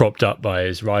sort of Yeah. propped up by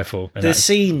his rifle. And The that's-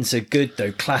 scenes are good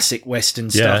though, classic Western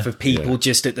stuff of people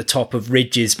just at the top of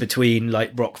ridges between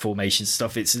like rock formation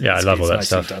stuff. It's I love all that nicely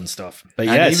stuff. done stuff. But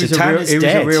And yeah, he so was Tanner's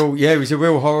dead. he was a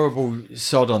real horrible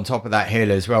sod on top of that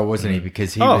hill as well, wasn't he?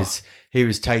 Because he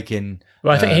was taking.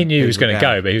 well, I think he knew he was people going to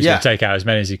down. go, but he was Yeah. going to take out as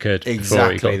many as he could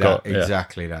before he got. Yeah.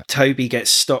 Exactly that. Toby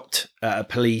gets stopped at a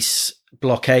police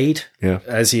blockade Yeah.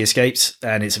 as he escapes,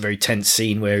 and it's a very tense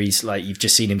scene where he's like, you've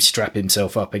just seen him strap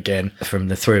himself up again from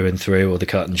the through and through or the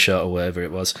cut and shut or whatever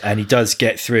it was, and he does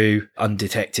get through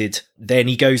undetected. Then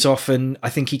he goes off and I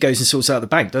think he goes and sorts out the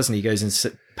bank, doesn't he? He goes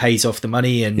and pays off the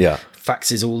money and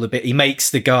faxes all the bit. He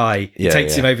makes the guy,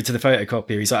 takes him over to the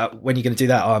photocopier. He's like, when are you going to do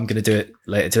that? Oh, I'm going to do it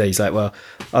later today. He's like, well,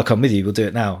 I'll come with you. We'll do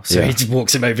it now. So he just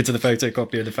walks him over to the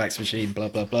photocopier and the fax machine, blah,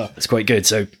 blah, blah. It's quite good.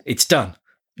 So it's done.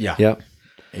 Yeah.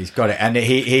 He's got it, and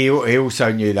he also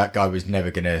knew that guy was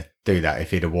never going to do that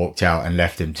if he'd have walked out and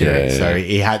left him to it. So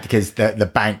he had, because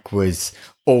the bank was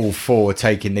all for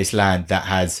taking this land that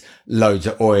has loads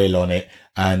of oil on it,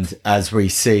 and as we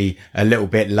see a little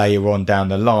bit later on down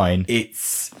the line,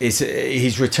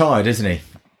 he's retired, isn't he?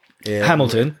 Yeah.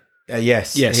 Hamilton.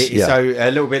 Yes. Yes. So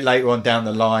a little bit later on down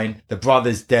the line, the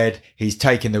brother's dead. He's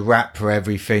taken the rap for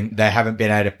everything. They haven't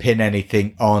been able to pin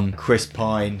anything on Chris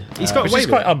Pine. He's got Which away is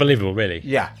with quite it. unbelievable, really.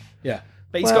 Yeah. Yeah.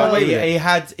 But he's got away with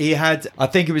it. He had. I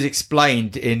think it was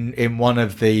explained in one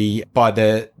of by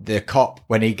the cop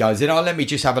when he goes in. Oh, let me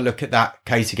just have a look at that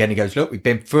case again. He goes, look, we've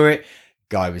been through it.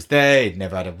 Guy was there. He'd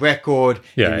never had a record.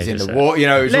 Yeah, he was in the war. You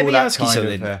know, it was Let all me that ask you kind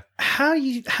something. of.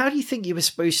 How do you think you were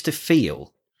supposed to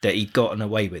feel that he'd gotten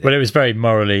away with it? Well, it was very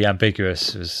morally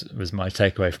ambiguous. Was my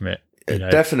takeaway from it. You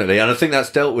know? Definitely, and I think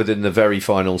that's dealt with in the very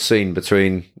final scene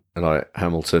between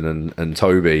Hamilton and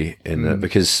Toby in that,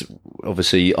 because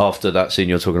obviously after that scene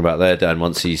you're talking about there, Dan,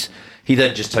 once he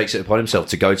then just takes it upon himself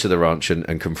to go to the ranch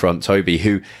and confront Toby,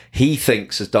 who he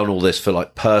thinks has done all this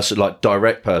for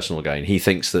direct personal gain. He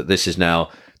thinks that this is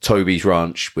now Toby's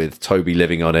ranch with Toby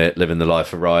living on it, living the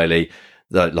life of Riley.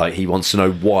 Like he wants to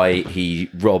know why he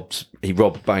robbed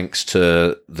banks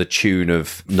to the tune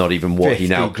of not even what he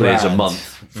now clears a month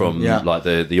from like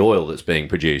the oil that's being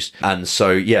produced. And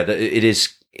so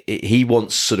he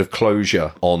wants sort of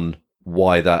closure on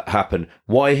why that happened,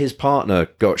 why his partner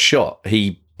got shot.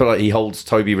 He holds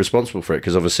Toby responsible for it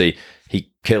because obviously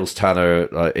he kills Tanner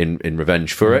in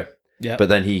revenge for it. Yeah. But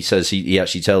then he says he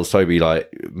actually tells Toby, like,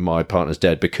 my partner's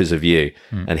dead because of you,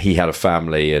 and he had a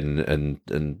family, and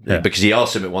because he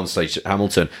asked him at one stage,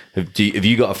 Hamilton, have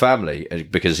you got a family?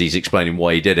 Because he's explaining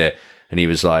why he did it, and he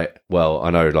was like, well, I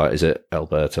know, like, is it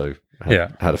Alberto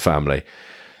had a family,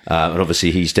 and obviously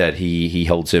he's dead. He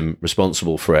holds him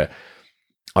responsible for it.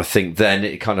 I think then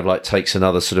it kind of like takes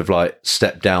another sort of like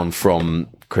step down from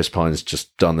Chris Pine's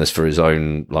just done this for his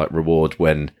own like reward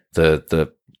when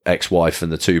the ex-wife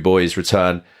and the two boys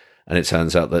return, and it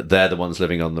turns out that they're the ones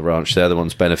living on the ranch, they're the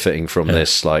ones benefiting from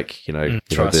this, like,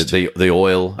 the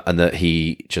oil, and that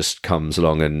he just comes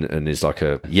along and is like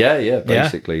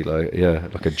basically like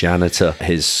a janitor,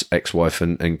 his ex-wife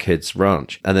and kids'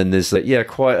 ranch. And then there's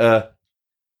quite a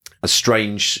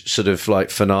strange sort of like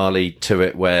finale to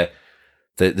it where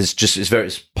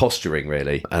it's posturing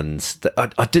really, and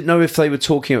I didn't know if they were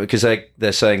talking because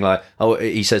they're saying like, oh,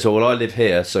 he says, oh well, I live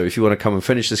here, so if you want to come and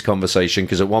finish this conversation,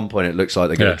 because at one point it looks like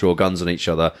they're going to draw guns on each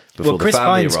other before the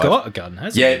family Chris Pine's arrive. got a gun,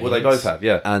 hasn't he? Yeah, well, they both have,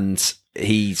 and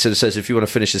he sort of says, if you want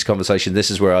to finish this conversation, this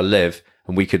is where I live,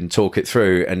 and we can talk it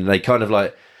through, and they kind of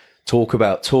like talk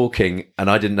about talking, and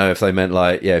I didn't know if they meant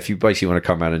like, if you basically want to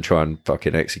come around and try and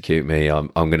fucking execute me,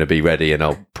 I'm going to be ready, and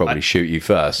I'll probably shoot you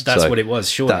first. That's what it was,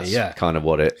 surely. That's kind of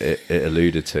what it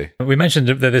alluded to. We mentioned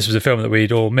that this was a film that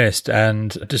we'd all missed,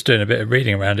 and just doing a bit of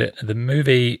reading around it, the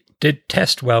movie did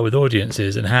test well with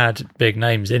audiences and had big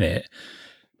names in it,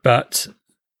 but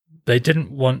they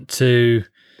didn't want to.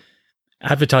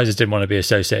 Advertisers didn't want to be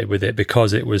associated with it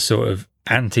because it was sort of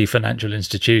anti-financial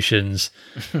institutions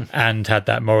and had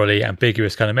that morally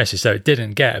ambiguous kind of message. So it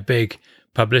didn't get a big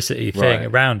publicity thing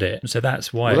around it. So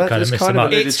that's why it kind of missed the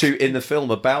mark. Alluded to in the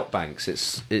film about banks.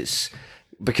 It's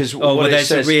because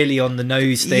there's a really on the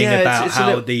nose thing about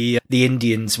how the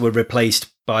Indians were replaced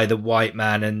by the white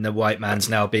man, and the white man's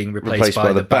now being replaced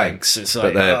by the banks. It's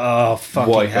like, oh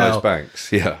fucking white hell! Guys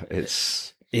banks. Yeah,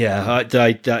 it's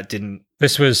that didn't.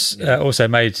 This was also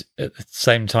made at the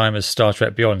same time as Star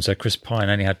Trek Beyond, so Chris Pine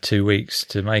only had 2 weeks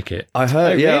to make it. I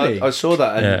heard, really? I saw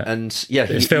that, it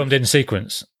was filmed in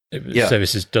sequence. So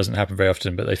this doesn't happen very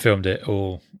often, but they filmed it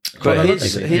all. But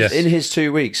in his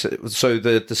 2 weeks, so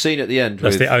the scene at the end.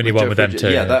 That's the only one with them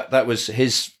too. Yeah, that was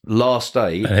his last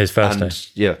day. And his first day.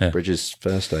 Yeah, Bridges'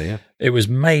 first day, yeah. It was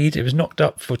knocked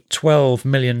up for $12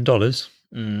 million.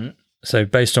 Mm. So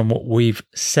based on what we've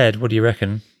said, what do you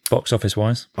reckon? Box office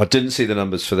wise, I didn't see the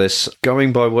numbers for this.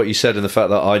 Going by what you said and the fact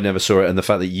that I never saw it and the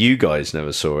fact that you guys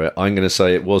never saw it, I'm going to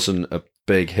say it wasn't a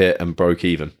big hit and broke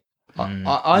even.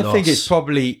 I think it's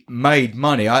probably made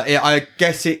money. I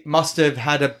guess it must have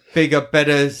had a bigger,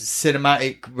 better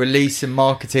cinematic release and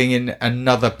marketing in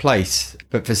another place,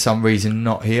 but for some reason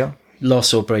not here.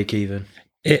 Loss or break even.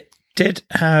 It did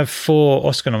have 4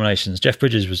 Oscar nominations. Jeff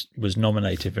Bridges was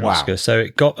nominated for an Oscar, so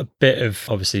it got a bit of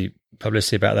obviously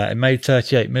publicity about that. It made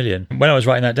 38 million. When I was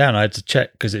writing that down, I had to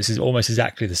check because it's almost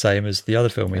exactly the same as the other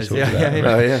film we talked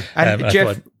about. And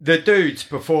Jeff, the dude's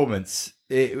performance,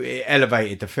 it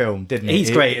elevated the film, didn't it? He's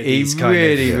great at these kind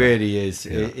of... He really is.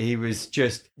 Yeah. He was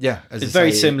just, as it's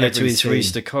very similar to his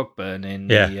Rooster Cogburn in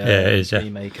the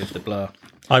remake of The Blur.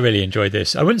 I really enjoyed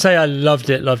this. I wouldn't say I loved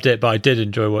it, but I did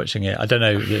enjoy watching it. I don't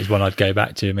know if it's one I'd go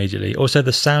back to immediately. Also,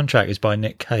 the soundtrack is by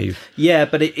Nick Cave. Yeah,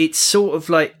 but it's sort of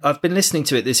like, I've been listening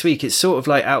to it this week, it's sort of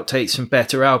like outtakes from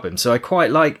better albums. So I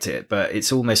quite liked it, but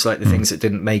it's almost like the things that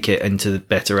didn't make it into the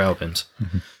better albums.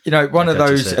 You know, one of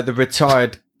those, the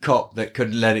retired cop that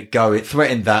couldn't let it go. It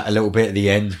threatened that a little bit at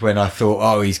the end when I thought,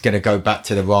 oh, he's going to go back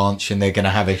to the ranch and they're going to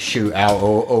have a shootout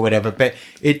or whatever. But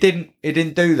it didn't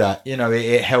do that. You know,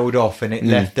 it held off and it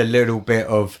left a little bit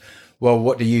of well,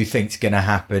 what do you think's going to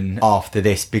happen after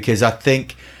this? Because I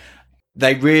think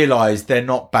they realise they're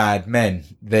not bad men.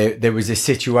 There was a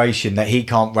situation that he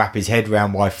can't wrap his head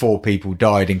around why 4 people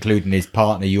died, including his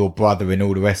partner, your brother, and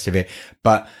all the rest of it.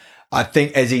 But I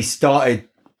think as he started,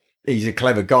 he's a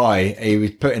clever guy. He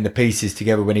was putting the pieces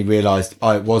together when he realised,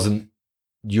 it wasn't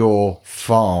your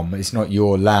farm, it's not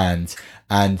your land.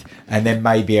 And then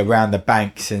maybe around the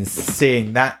banks and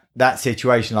seeing that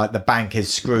situation, like the bank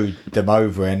has screwed them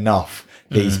over enough,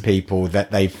 these people,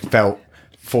 that they felt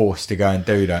forced to go and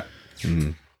do that.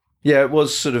 Yeah, it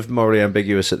was sort of morally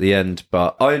ambiguous at the end,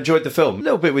 but I enjoyed the film. A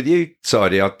little bit with you,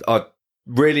 Sidey.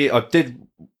 I did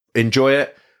enjoy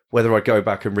it. Whether I go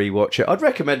back and rewatch it, I'd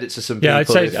recommend it to some people. Yeah, I'd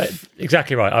say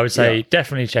exactly right. I would say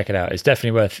definitely check it out. It's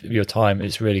definitely worth your time.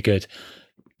 It's really good.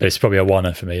 But it's probably a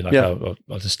one for me. I'll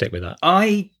just stick with that.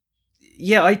 I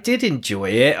did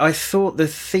enjoy it. I thought the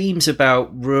themes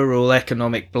about rural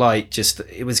economic blight,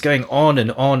 it was going on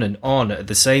and on and on,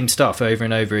 the same stuff over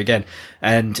and over again.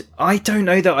 And I don't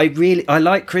know that I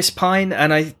like Chris Pine,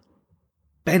 and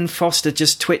Ben Foster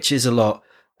just twitches a lot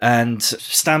and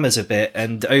stammers a bit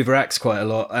and overacts quite a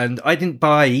lot. And I didn't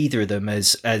buy either of them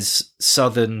as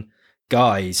Southern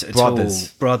guys at all.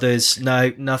 Brothers,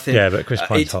 no, nothing. Yeah, but Chris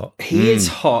Pine's hot. He is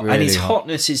hot, really and his hot.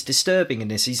 hotness is disturbing in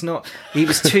this. He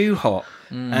was too hot.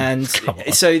 And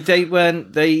so I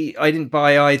didn't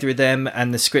buy either of them,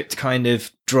 and the script kind of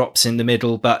drops in the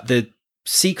middle, but the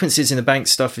sequences in the bank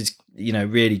stuff is,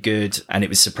 really good, and it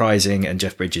was surprising, and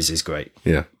Jeff Bridges is great.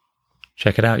 Yeah.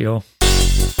 Check it out, y'all.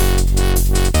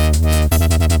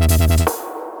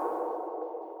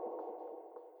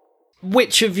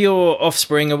 Which of your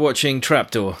offspring are watching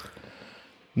Trapdoor?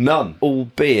 None.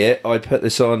 Albeit, I put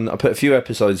a few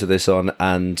episodes of this on,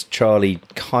 and Charlie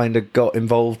kind of got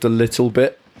involved a little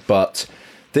bit, but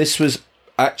this was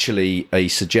actually a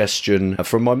suggestion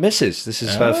from my missus. This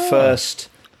is her first...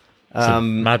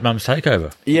 Mad Mum's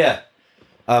Takeover. Yeah.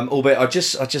 Albeit, I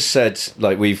just said,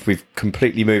 like, we've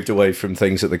completely moved away from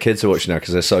things that the kids are watching now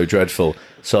because they're so dreadful.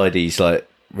 Sidey's, like,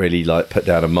 really, like, put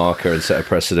down a marker and set a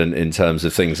precedent in terms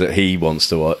of things that he wants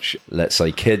to watch, let's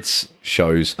say kids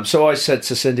shows. So I said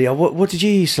to Cindy, what did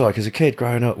you used to like as a kid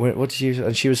growing up? What did you...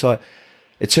 And she was like,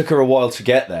 it took her a while to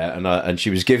get there, and she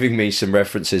was giving me some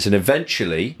references, and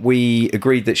eventually we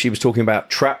agreed that she was talking about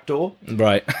Trapdoor,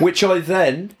 Right. which I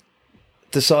then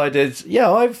decided,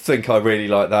 I think I really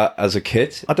liked that as a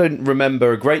kid. I don't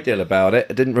remember a great deal about it.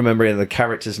 I didn't remember any of the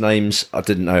characters' names. I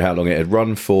didn't know how long it had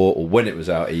run for or when it was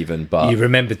out even, but... You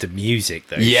remembered the music,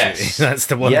 though. Yes. That's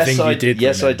the one thing you did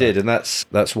Yes, remember. I did, and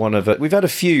that's one of it. We've had a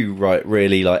few,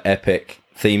 really, like, epic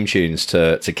theme tunes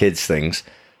to kids' things,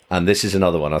 and this is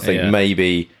another one. I think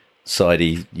maybe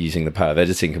Sidey, using the power of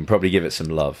editing, can probably give it some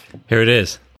love. Here it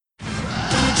is.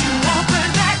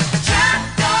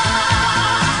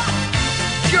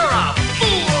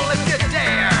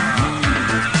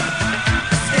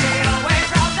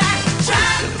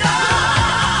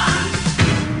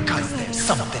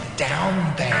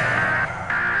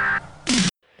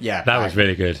 Yeah, That was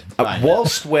really good.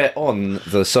 Whilst we're on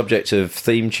the subject of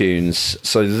theme tunes,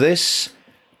 so this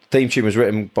theme tune was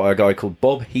written by a guy called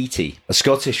Bob Heaty, a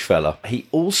Scottish fella. He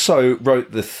also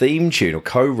wrote the theme tune, or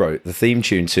co-wrote the theme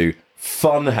tune to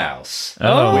Funhouse,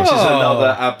 which is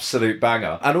another absolute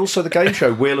banger. And also the game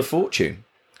show Wheel of Fortune.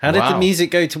 How did the music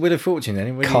go to Wheel of Fortune then?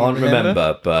 Anyone Can't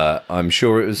remember, but I'm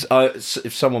sure it was...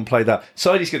 if someone played that...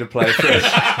 Sidey's going to play it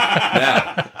first.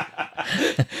 Now...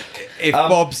 If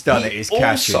Bob's done it, it's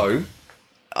cashing. Also,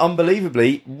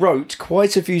 unbelievably, wrote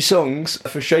quite a few songs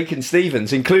for Shakin'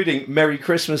 Stevens, including Merry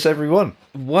Christmas, Everyone.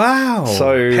 Wow.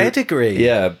 So pedigree.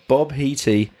 Yeah, Bob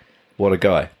Heaty, what a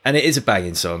guy. And it is a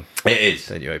banging song. It is.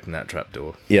 Then you open that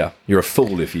trapdoor. Yeah, you're a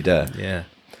fool if you dare. Yeah.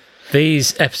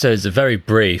 These episodes are very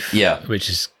brief, Yeah.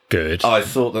 which is good. I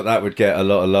thought that would get a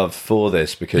lot of love for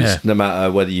this because no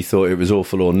matter whether you thought it was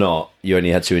awful or not, you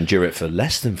only had to endure it for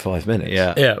less than 5 minutes.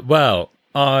 Yeah, well,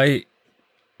 I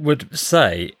would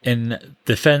say, in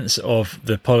defense of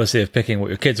the policy of picking what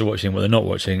your kids are watching, what they're not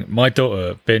watching, my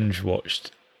daughter binge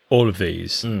watched all of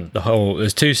these.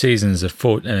 There's 2 seasons of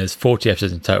 4, and there's 40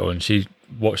 episodes in total, and she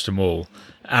watched them all.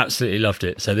 Absolutely loved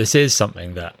it. So this is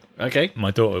something that my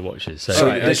daughter watches. So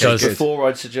this is before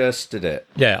I'd suggested it.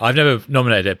 Yeah, I've never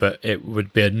nominated it, but it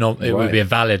would be would be a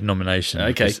valid nomination.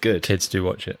 Okay, good. Kids do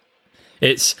watch it.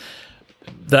 It's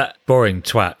that boring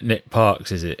twat Nick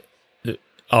Parks, is it?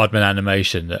 Aardman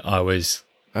Animation that I was...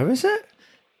 Oh, is it?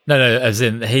 No, as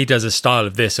in he does a style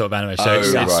of this sort of animation.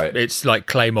 So right. it's like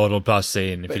clay model plus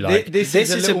scene, if you like. This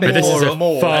is a little bit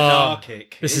more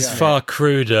anarchic. This is far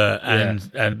cruder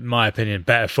and, in my opinion,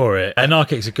 better for it.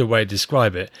 Anarchic's a good way to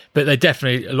describe it. But they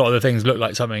definitely, a lot of the things look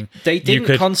like something They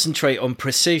didn't concentrate on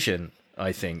precision,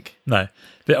 I think. No.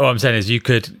 But what I'm saying is you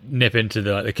could nip into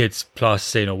the kids'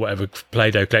 plasticine or whatever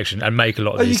Play-Doh collection and make a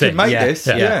lot of these things. You could make this,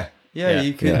 Yeah,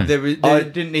 you could. They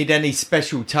didn't need any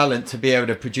special talent to be able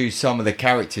to produce some of the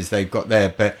characters they've got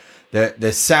there, but the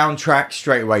soundtrack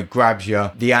straight away grabs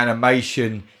you. The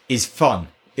animation is fun.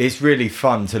 It's really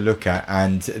fun to look at,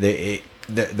 and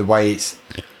the way it's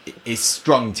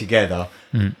strung together.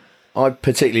 I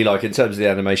particularly like, in terms of the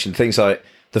animation, things like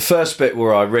the first bit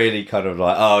where I really kind of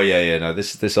like,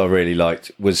 this I really liked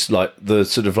was like the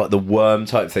sort of like the worm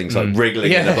type things, like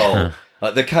wriggling in the bowl.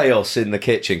 Like the chaos in the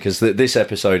kitchen, because this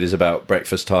episode is about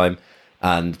breakfast time,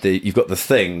 and you've got the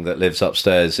thing that lives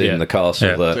upstairs in the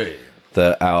castle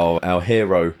that our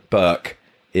hero Burke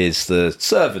is the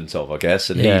servant of, I guess,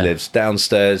 and he lives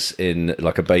downstairs in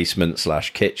like a basement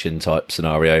 / kitchen type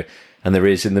scenario, and there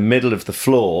is in the middle of the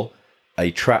floor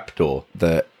a trapdoor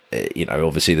that,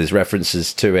 obviously there's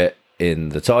references to it in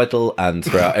the title and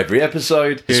throughout every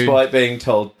episode, despite being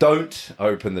told don't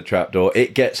open the trapdoor.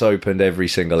 It gets opened every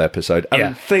single episode,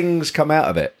 and things come out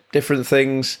of it. Different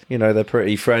things, they're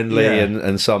pretty friendly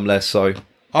and some less so.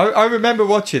 I remember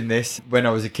watching this when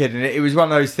I was a kid, and it was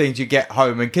one of those things you get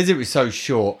home, and because it was so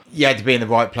short, you had to be in the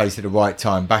right place at the right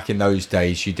time. Back in those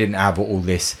days, you didn't have all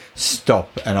this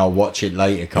stop and I'll watch it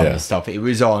later kind of stuff. It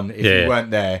was on. If you weren't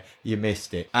there, you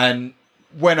missed it. And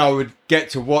when I would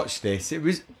get to watch this, it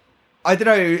was, I don't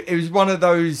know, it was one of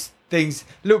those things,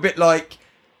 a little bit like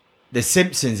The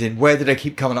Simpsons, in where do they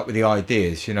keep coming up with the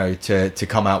ideas, to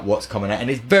come out what's coming out. And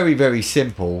it's very, very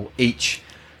simple, each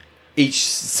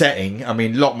setting. I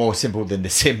mean, a lot more simple than The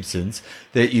Simpsons,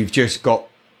 that you've just got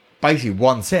basically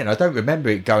one setting. I don't remember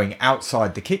it going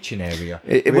outside the kitchen area.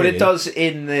 What it does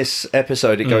in this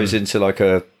episode, it goes into like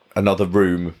another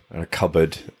room and a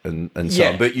cupboard and so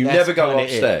on. But you never go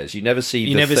upstairs. You never see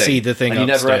the thing, and you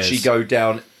upstairs. never actually go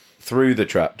down through the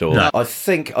trapdoor. No. I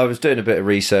think I was doing a bit of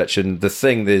research, and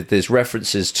there's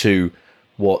references to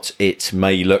what it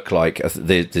may look like.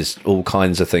 There's all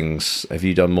kinds of things. Have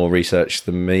you done more research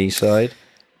than me, Side?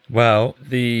 Well,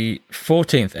 the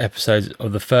 14th episode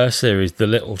of the first series, The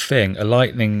Little Thing, a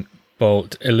lightning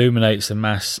bolt illuminates a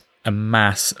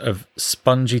mass of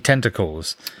spongy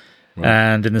tentacles. Right.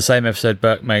 And in the same episode,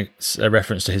 Burke makes a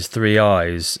reference to his 3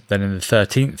 eyes. Then in the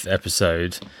 13th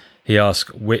episode, he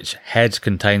asks which head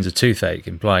contains a toothache,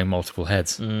 implying multiple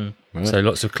heads. Right. So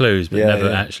lots of clues, but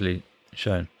never actually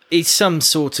shown. It's some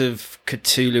sort of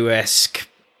Cthulhu-esque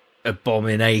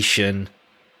abomination.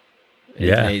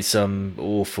 It's some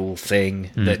awful thing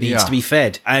that needs to be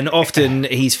fed. And often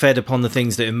he's fed upon the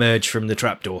things that emerge from the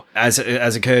trapdoor. As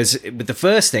occurs with the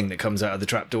first thing that comes out of the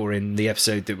trapdoor in the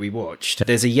episode that we watched.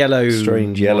 There's a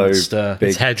strange monster.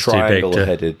 Big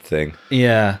triangle-headed thing.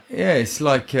 Yeah. Yeah, it's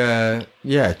like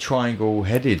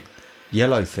triangle-headed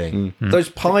yellow thing. Those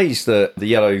pies that the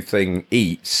yellow thing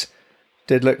eats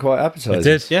did look quite appetizing. It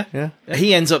did, yeah.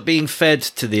 He ends up being fed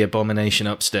to the abomination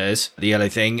upstairs, the yellow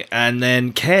thing, and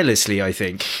then carelessly, I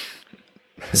think,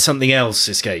 something else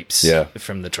escapes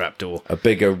from the trapdoor. A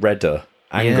bigger, redder,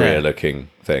 angrier-looking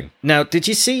thing. Now, did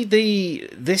you see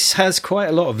this has quite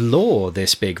a lot of lore,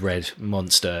 this big red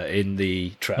monster in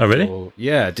the trapdoor. Oh, really?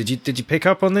 Yeah. Did you pick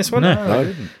up on this one? No, I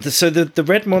didn't. So the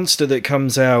red monster that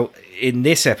comes out in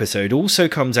this episode also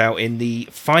comes out in the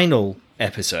final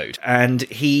episode, and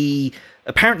he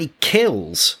apparently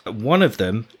kills one of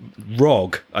them,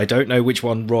 Rog. I don't know which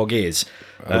one Rog is.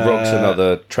 Rog's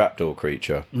another trapdoor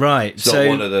creature. Right. It's not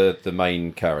one of the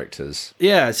main characters.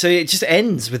 Yeah, so it just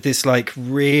ends with this like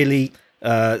really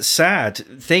sad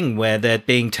thing where they're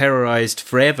being terrorized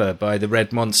forever by the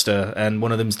red monster, and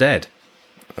one of them's dead.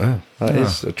 Oh, that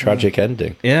is a tragic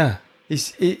ending. Yeah.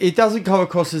 It doesn't come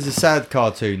across as a sad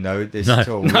cartoon, though, at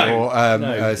all,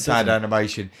 or sad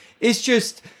animation. It's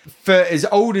just, for as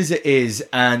old as it is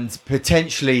and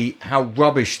potentially how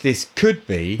rubbish this could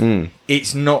be,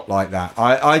 it's not like that.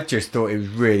 I just thought it was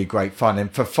really great fun.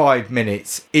 And for 5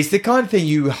 minutes, it's the kind of thing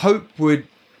you hope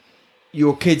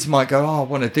your kids might go, I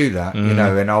want to do that, and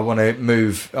I want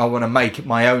to make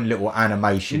my own little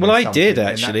animation. Well, I did,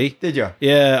 actually. Did you?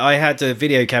 Yeah, I had a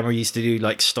video camera, used to do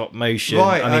like stop motion.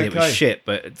 Right, I mean, it was shit,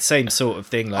 but same sort of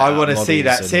thing. Like I want to see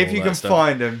that. See if you can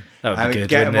find them. That would be good,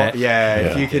 get them on. wouldn't it? Yeah,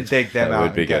 if you can dig them That out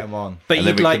would be and get good. them on. But and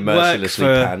you'd then we like can work mercilessly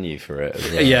for pan you for it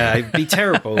as well. Yeah, it'd be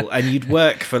terrible. And you'd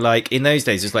work for like, in those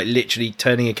days, it's like literally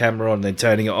turning a camera on, then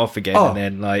turning it off again, and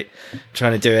then like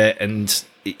trying to do it. And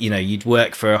you'd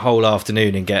work for a whole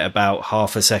afternoon and get about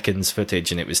half a second's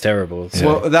footage, and it was terrible. So.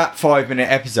 Well, that 5-minute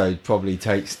episode probably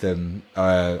takes them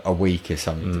a week or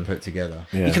something to put together.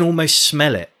 Yeah. You can almost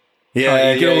smell it.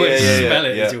 Yeah, you can always smell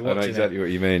it as you're I know watching exactly what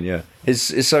you mean. Yeah,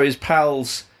 his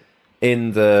pals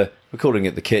in we're calling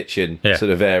it the kitchen sort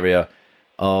of area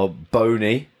are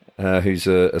Boney, who's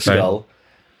a skull,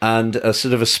 and a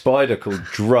sort of a spider called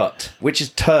Drut, which is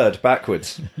turd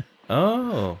backwards.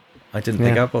 Oh, I didn't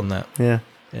pick up on that. Yeah.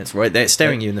 It's right there,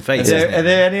 staring you in the face. Are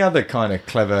there any other kind of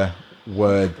clever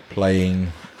word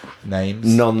playing names?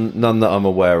 None that I'm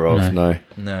aware of. No.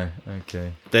 No.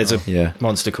 Okay. There's a Yeah.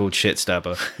 monster called Shit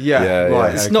Stabber. Yeah.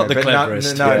 Right. It's okay, not the but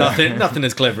cleverest. No. Nothing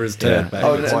as clever as turd. Yeah.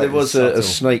 Oh, Quite there was subtle. a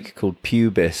snake called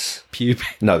Pubis.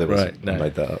 No, there wasn't. Right, no. I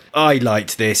made that up. I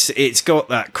liked this. It's got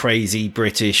that crazy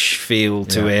British feel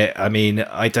to it. I mean,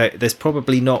 there's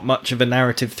probably not much of a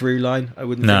narrative through line, I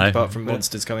wouldn't think, apart from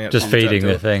monsters coming up. Just from the feeding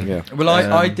the trapdoor. thing. Yeah. Well,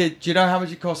 I did. Do you know how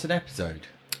much it cost an episode?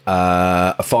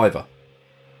 A $5.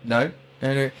 No.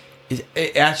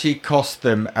 It actually cost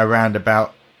them around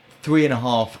about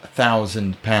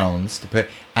 £3,500 to put,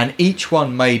 and each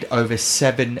one made over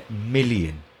 7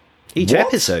 million. Each What?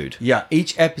 episode. Yeah,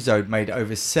 each episode made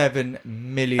over 7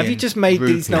 million. Have you just made these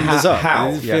rupees. numbers up? How?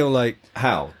 I feel like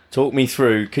How? Talk me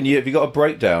through. Have you got a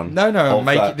breakdown? No, of I'm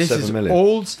making that this 7 is million?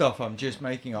 all stuff I'm just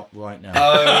making up right now.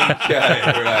 Okay,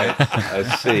 right. I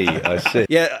see.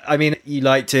 yeah. I mean, you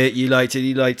liked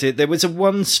it. There was a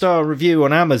 1-star review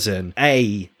on Amazon.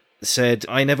 A said,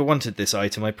 "I never wanted this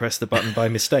item. I pressed the button by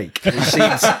mistake," which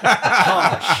seems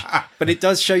harsh, but it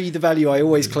does show you the value. I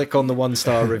always click on the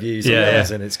 1-star reviews on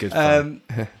Amazon. It's good fun.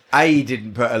 A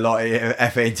didn't put a lot of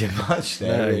effort into much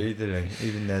there, No. really, did he?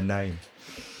 Even their name.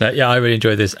 Yeah, I really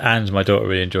enjoyed this, and my daughter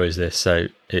really enjoys this. So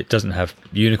it doesn't have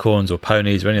unicorns or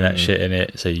ponies or any of that shit in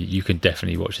it. So you can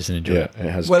definitely watch this and enjoy Yeah, it. it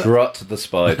has Well- Drut the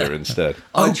spider instead.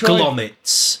 Oh, tried-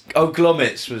 Glommets Oh,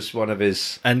 Glommets was one of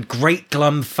his. and Great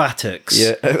Glum Fattocks.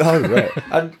 Yeah. Oh, right.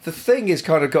 And the thing is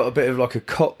kind of got a bit of like a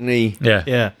Cockney Yeah.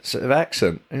 yeah. sort of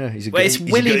accent. Yeah, he's a Well, it's he's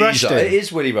a Willie geezer. Rushton. It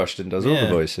is Willie Rushton does all Yeah. the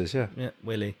voices. Yeah. Yeah,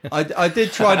 Willie. I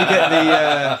did try to get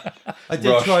the. I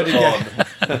did try to get.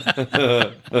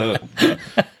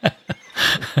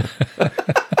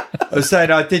 I was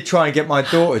saying I did try and get my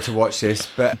daughter to watch this,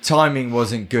 but timing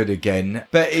wasn't good again.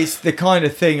 But it's the kind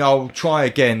of thing I'll try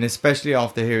again, especially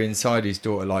after hearing Sidey's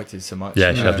daughter liked it so much.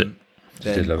 Yeah, she loved it.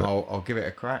 Then did love it. I'll give it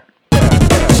a crack.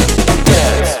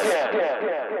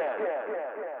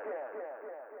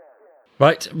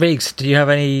 Right, Riggs, do you have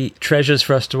any treasures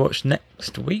for us to watch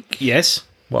next week? Yes.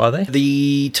 What are they?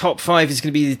 The top 5 is going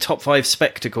to be the top 5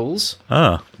 spectacles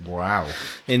Ah, Wow.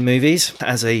 in movies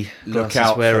as a Look glasses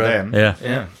out for wearer. them. yeah.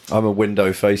 Yeah. I'm a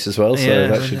window face as well, so Yeah,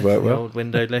 that should work the well. old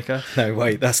window liquor. No,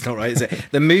 wait, that's not right, is it?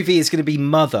 The movie is going to be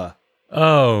Mother.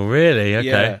 Oh, really? Okay.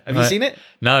 Yeah. Have you seen it?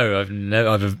 No, I've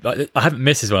never. I haven't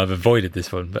missed this one. I've avoided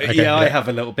this one. But okay, Yeah, I have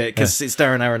a little bit because it's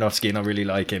Darren Aronofsky and I really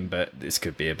like him, but this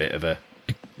could be a bit of a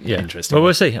interesting. Well,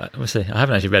 we'll see. We'll see. I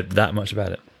haven't actually read that much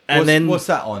about it. And What's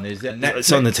that on? Is it Netflix?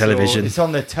 It's on the television. or- It's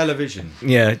on the television.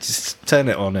 yeah, just turn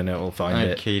it on and it'll find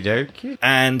it. Okie dokie.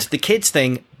 And the kids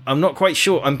thing, I'm not quite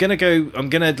sure. I'm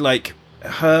gonna like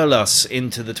hurl us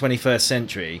into the 21st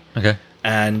century, Okay.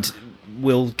 and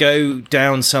we'll go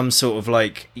down some sort of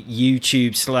like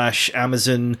YouTube /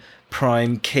 Amazon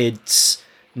Prime Kids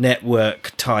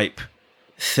network type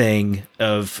thing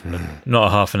of Not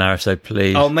a half an hour, so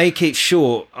please. I'll make it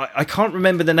short. I can't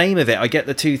remember the name of it. I get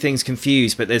the two things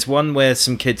confused, but there's one where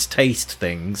some kids taste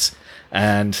things,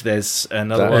 and there's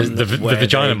another That one. the where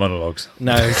vagina they- monologues.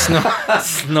 No, it's not.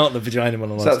 It's not the vagina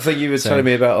monologues. Is that the thing you were telling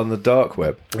me about on the dark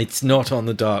web? It's not on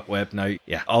the dark web. No.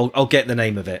 Yeah, I'll get the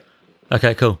name of it.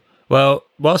 Okay, cool. Well,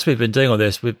 whilst we've been doing all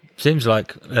this, it seems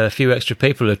like a few extra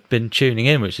people have been tuning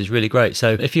in, which is really great.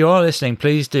 So if you are listening,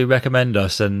 please do recommend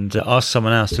us and ask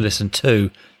someone else to listen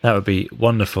too. That would be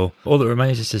wonderful. All that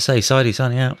remains is to say, Sidey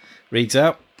signing out. Reads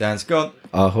out. Dan Scott.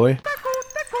 Ahoy.